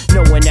matter.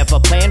 No one ever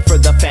planned for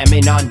the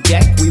famine on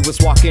deck. We was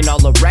walking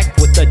all erect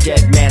with the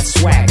dead man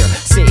swagger.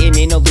 Sitting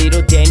in a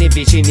little den,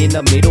 vision in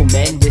the middle.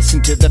 Men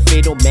listen to the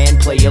fiddle man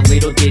play a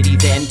little ditty,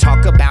 then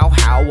talk about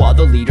how all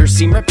the leaders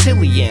seem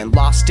reptilian,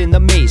 lost in the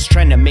maze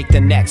trying to make the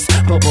next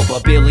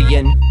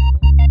billion.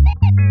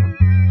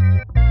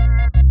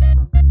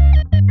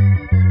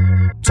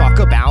 Talk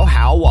about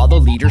how all the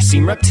leaders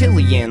seem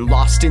reptilian,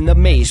 lost in the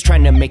maze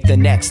trying to make the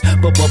next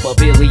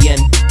billion.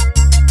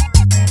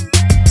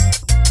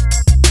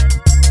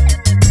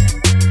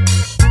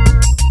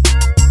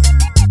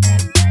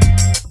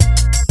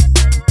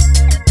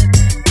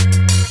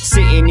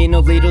 Sitting in a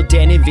little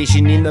den,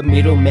 envision in the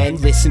middle. Men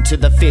listen to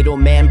the fiddle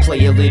man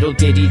play a little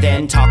ditty,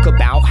 then talk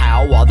about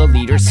how all the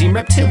leaders seem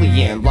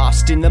reptilian,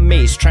 lost in the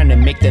maze trying to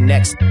make the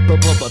next No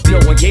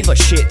one gave a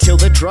shit till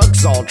the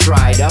drugs all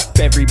dried up.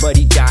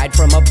 Everybody died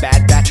from a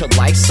bad batch of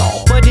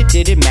Lysol, but it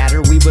didn't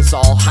matter, we was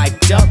all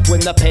hyped up. When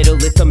the pedal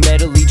hit the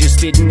metal, he just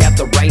didn't have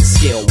the right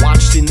skill.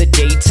 Watched in the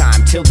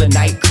daytime till the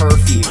night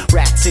curfew.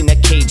 Rats in a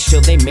cage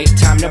till they make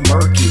time to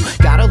murk you.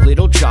 Got a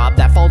little job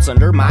that falls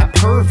under my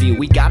purview.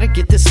 We gotta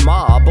get this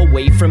mob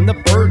away from the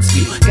bird's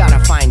view. Gotta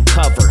find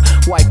cover,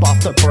 wipe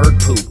off the bird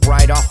poop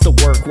right off the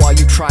work while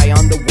you try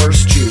on the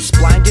worst juice.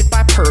 Blinded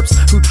by perps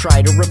who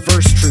try to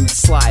reverse truth.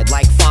 Slide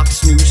like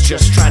Fox News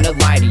just trying to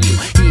lie to you.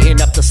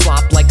 Eating up the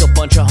slop like a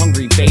bunch of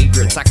hungry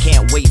vagrants. I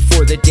can't wait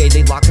for the day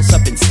they lock us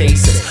up in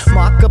stasis.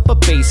 Mock up a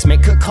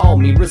basement, could call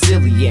me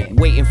resilient.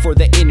 Waiting for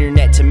the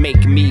internet to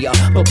make me a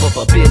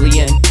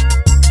billion.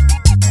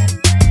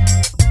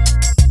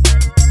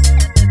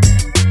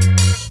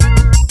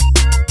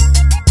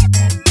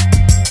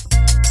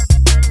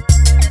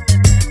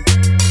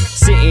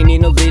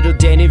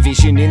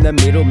 vision in the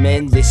middle,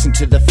 men. Listen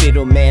to the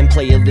fiddle man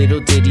play a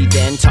little ditty,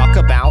 then talk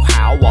about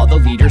how all the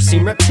leaders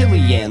seem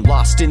reptilian,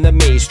 lost in the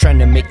maze trying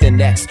to make the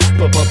next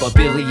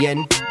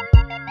billion.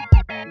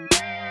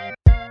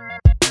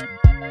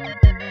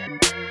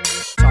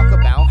 Talk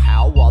about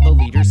how all the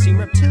leaders seem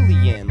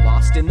reptilian,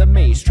 lost in the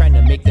maze trying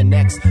to make the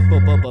next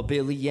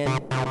billion.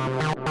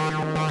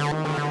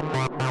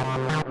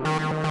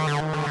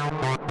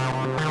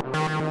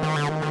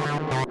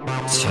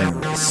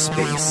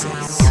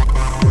 TerraSpaces.